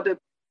there for the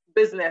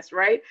business,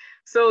 right?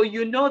 So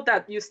you know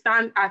that you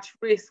stand at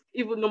risk,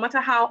 even no matter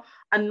how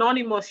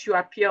anonymous you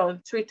appear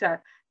on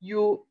Twitter,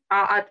 you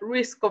are at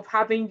risk of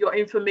having your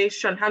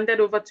information handed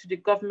over to the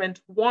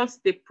government once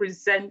they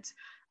present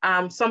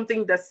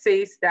something that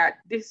says that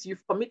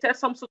you've committed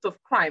some sort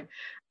of crime.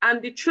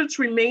 And the truth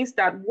remains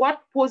that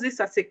what poses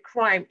as a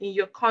crime in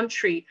your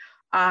country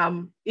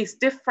is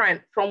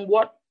different from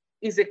what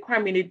is a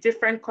crime in a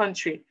different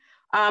country.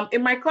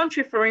 In my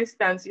country, for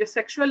instance, your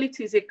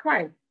sexuality is a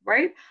crime,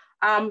 right?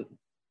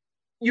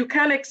 You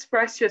can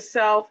express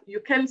yourself, you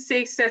can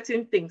say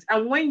certain things.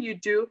 And when you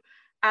do,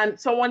 and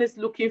someone is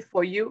looking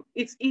for you,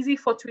 it's easy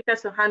for Twitter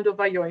to hand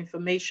over your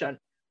information,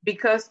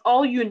 because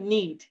all you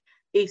need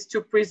is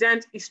to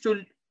present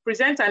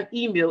an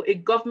email, a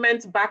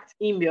government-backed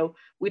email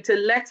with a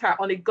letter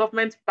on a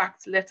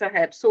government-backed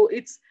letterhead. So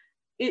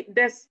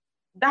there's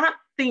that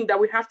thing that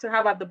we have to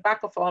have at the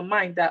back of our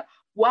mind, that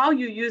while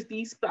you use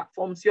these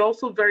platforms, you're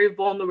also very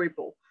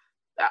vulnerable.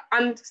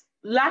 And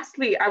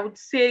lastly, I would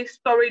say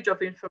storage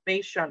of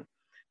information.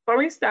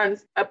 For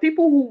instance,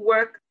 people who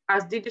work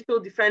as digital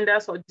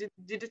defenders or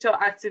digital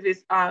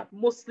activists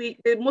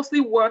they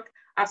mostly work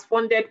as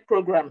funded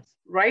programs,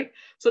 right?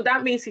 So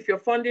that means if your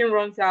funding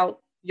runs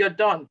out, you're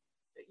done.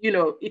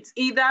 It's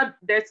either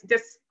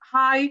there's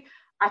high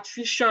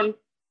attrition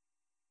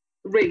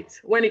rate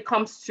when it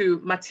comes to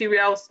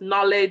materials,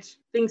 knowledge,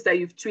 things that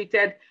you've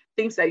tweeted,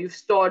 things that you've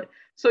stored.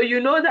 So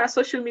you know that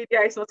social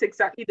media is not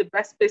exactly the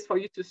best place for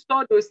you to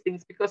store those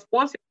things, because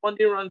once your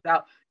funding runs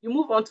out, you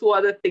move on to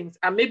other things.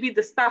 And maybe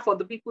the staff or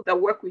the people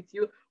that work with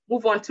you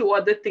move on to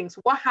other things.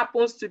 What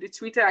happens to the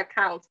Twitter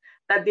accounts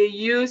that they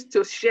use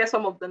to share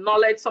some of the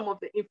knowledge, some of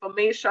the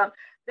information?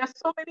 There's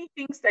so many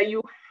things that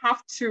you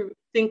have to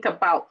think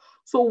about.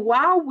 So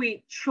while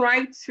we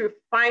try to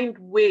find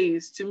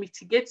ways to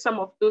mitigate some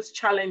of those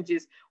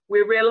challenges,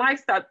 we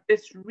realize that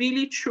there's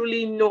really,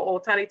 truly no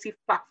alternative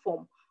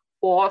platform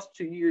for us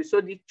to use. So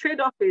the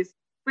trade-off is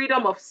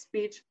freedom of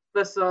speech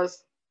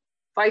versus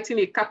fighting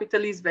a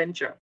capitalist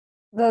venture.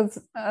 That's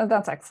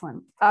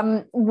excellent.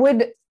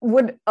 Would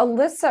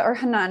Alyssa or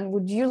Hanan,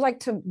 would you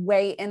like to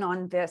weigh in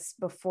on this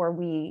before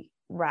we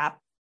wrap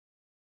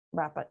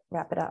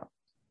it up?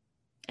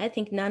 I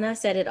think Nana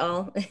said it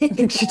all. I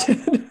think she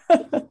did.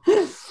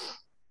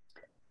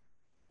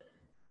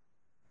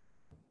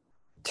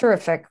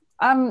 Terrific.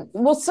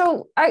 Well,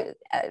 so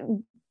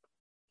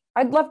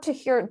I'd love to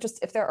hear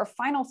just if there are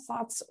final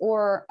thoughts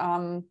or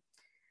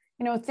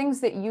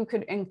things that you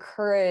could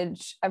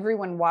encourage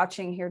everyone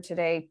watching here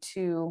today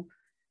to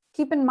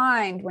keep in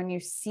mind when you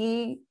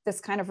see this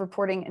kind of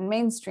reporting in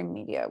mainstream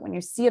media, when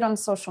you see it on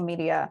social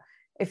media,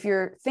 if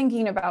you're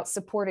thinking about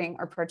supporting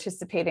or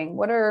participating,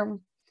 what are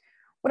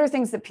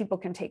things that people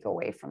can take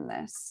away from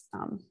this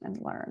and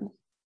learn?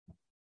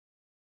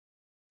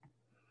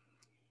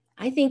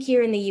 I think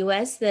here in the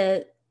US,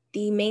 the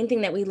main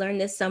thing that we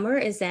learned this summer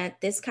is that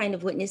this kind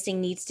of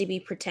witnessing needs to be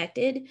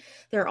protected.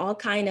 There are all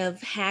kind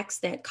of hacks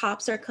that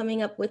cops are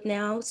coming up with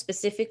now,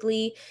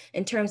 specifically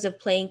in terms of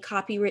playing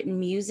copywritten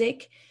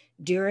music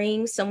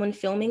during someone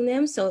filming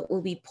them. So it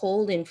will be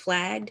pulled and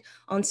flagged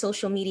on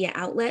social media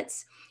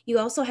outlets. You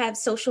also have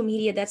social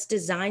media that's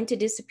designed to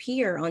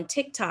disappear on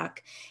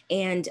TikTok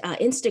and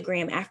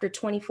Instagram after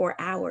 24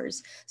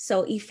 hours.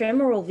 So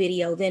ephemeral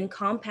video then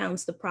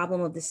compounds the problem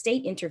of the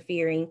state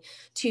interfering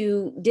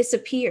to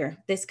disappear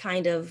this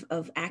kind of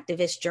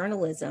activist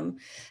journalism.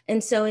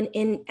 And so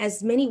in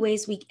as many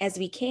ways as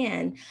we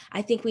can,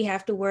 I think we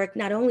have to work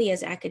not only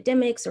as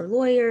academics or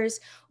lawyers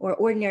or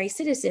ordinary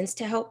citizens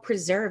to help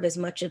preserve as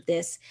much of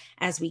this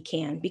as we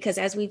can. Because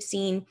as we've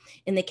seen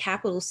in the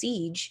Capitol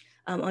siege,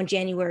 on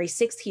January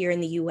 6th here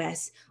in the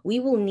US, we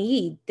will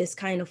need this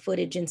kind of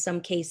footage in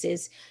some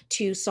cases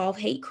to solve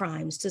hate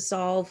crimes, to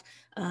solve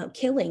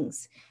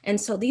killings. And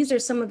so these are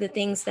some of the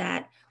things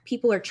that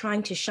people are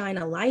trying to shine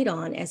a light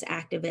on as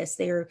activists.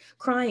 They're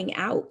crying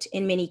out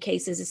in many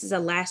cases. This is a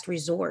last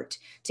resort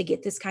to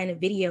get this kind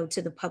of video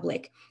to the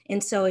public.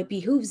 And so it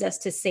behooves us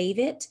to save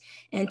it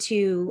and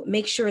to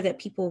make sure that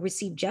people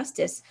receive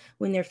justice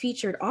when they're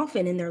featured,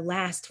 often in their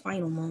last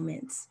final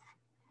moments.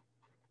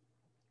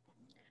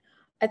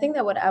 I think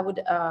that what I would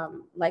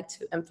like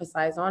to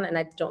emphasize on, and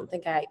I don't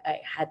think I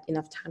had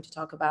enough time to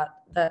talk about,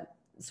 the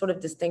sort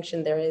of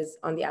distinction there is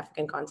on the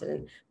African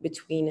continent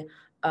between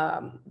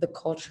the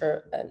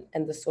culture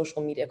and the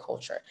social media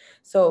culture.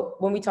 So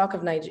when we talk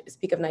of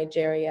speak of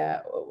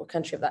Nigeria, or a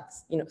country of that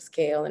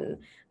scale, and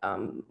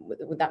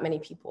with that many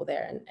people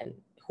there, and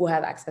who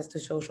have access to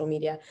social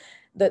media,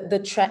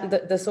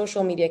 the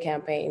social media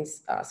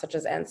campaigns such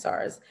as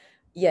Ansars,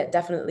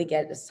 definitely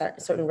get a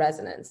certain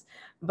resonance.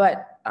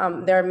 But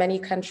there are many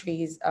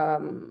countries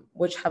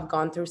which have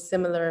gone through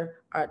similar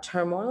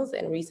turmoils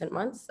in recent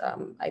months.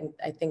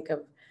 I think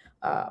of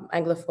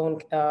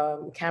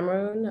Anglophone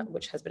Cameroon,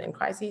 which has been in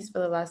crises for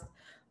the last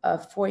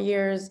 4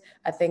 years.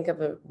 I think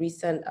of a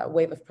recent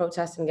wave of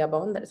protests in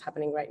Gabon that is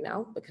happening right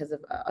now because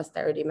of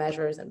austerity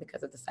measures and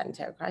because of the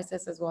sanitary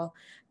crisis as well,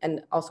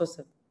 and all sorts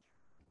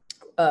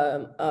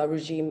of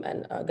regime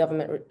and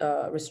government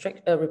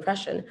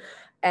repression,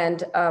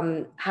 and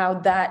how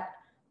that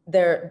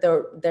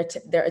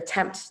their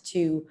attempt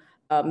to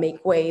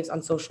make waves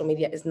on social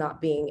media is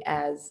not being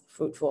as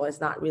fruitful,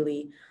 is not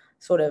really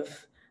sort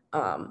of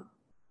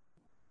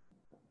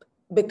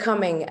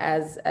becoming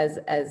as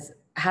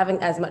having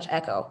as much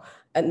echo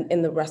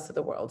in the rest of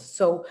the world.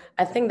 So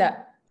I think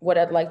that what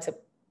I'd like to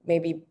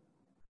maybe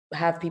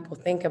have people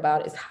think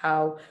about is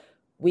how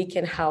we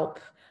can help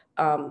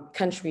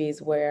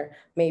countries where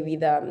maybe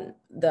the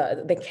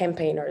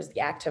campaigners,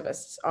 the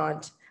activists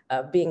aren't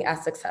being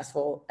as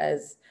successful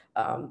as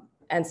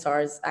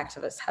Ansar's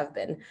activists have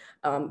been,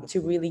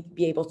 to really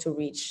be able to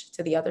reach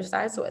to the other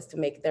side so as to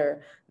make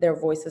their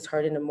voices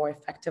heard in a more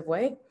effective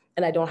way.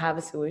 And I don't have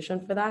a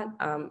solution for that.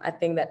 I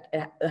think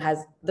that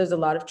there's a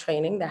lot of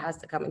training that has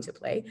to come into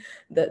play.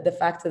 The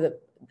fact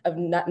of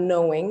not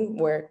knowing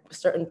where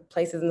certain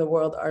places in the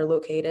world are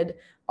located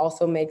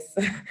also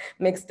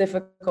makes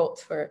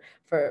difficult for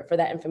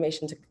that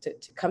information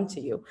to come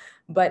to you.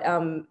 But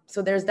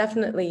so there's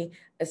definitely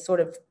a sort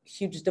of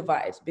huge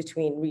divide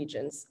between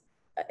regions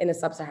in a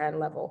sub-Saharan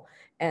level.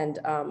 And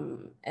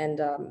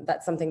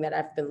that's something that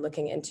I've been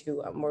looking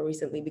into more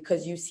recently,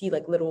 because you see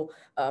like little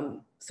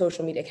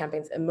social media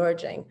campaigns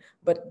emerging,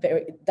 but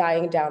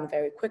dying down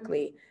very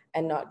quickly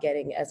and not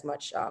getting as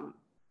much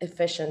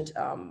efficient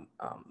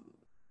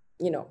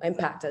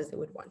impact as they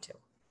would want to.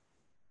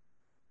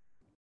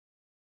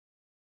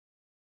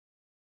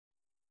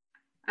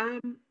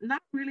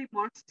 Not really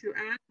much to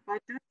add,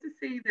 but just to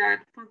say that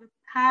for the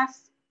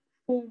past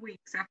 4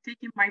 weeks, I've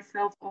taken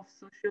myself off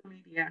social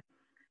media.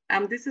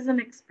 This is an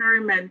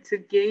experiment to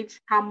gauge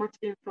how much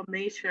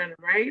information,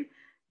 right,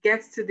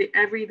 gets to the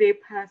everyday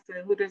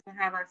person who doesn't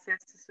have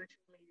access to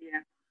social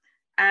media.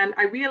 And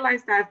I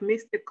realized that I've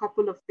missed a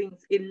couple of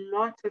things, a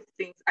lot of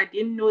things. I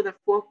didn't know that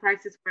fuel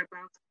prices were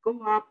about to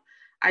go up.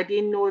 I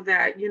didn't know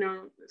that,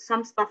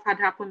 some stuff had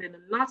happened in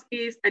the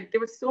Northeast.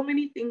 There were so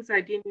many things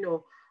I didn't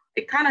know.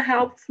 It kind of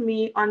helped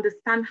me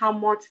understand how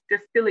much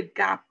there's still a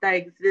gap that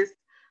exists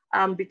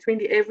between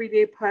the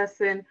everyday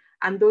person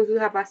and those who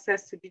have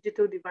access to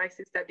digital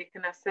devices that they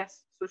can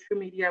access social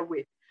media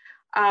with.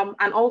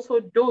 And also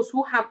those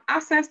who have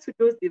access to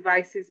those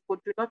devices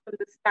but do not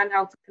understand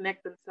how to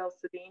connect themselves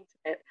to the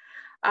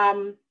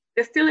internet.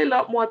 There's still a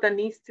lot more that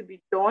needs to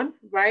be done,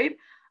 right?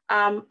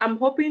 I'm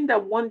hoping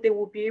that one day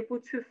we'll be able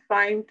to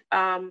find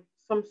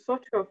some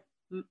sort of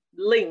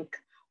link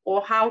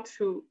or how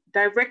to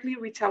directly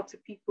reach out to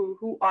people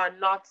who are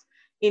not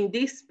in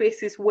these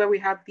spaces where we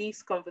have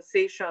these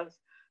conversations,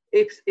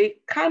 it's a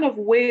kind of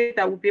way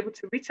that we'll be able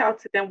to reach out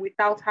to them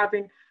without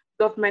having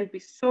government be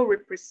so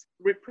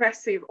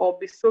repressive or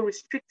be so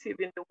restrictive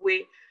in the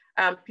way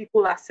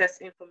people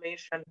access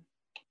information.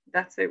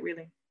 That's it,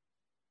 really.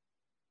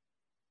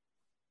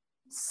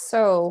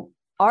 So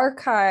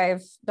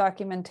archive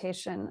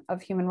documentation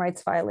of human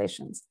rights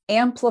violations,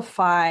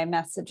 amplify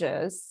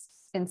messages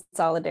in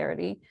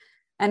solidarity,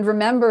 and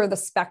remember the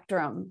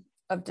spectrum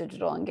of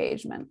digital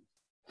engagement.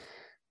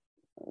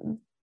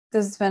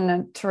 This has been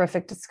a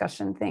terrific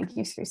discussion. Thank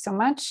you so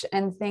much.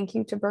 And thank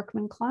you to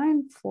Berkman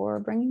Klein for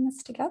bringing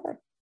this together.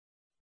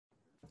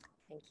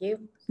 Thank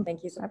you.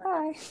 Thank you so much.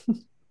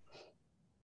 Bye-bye.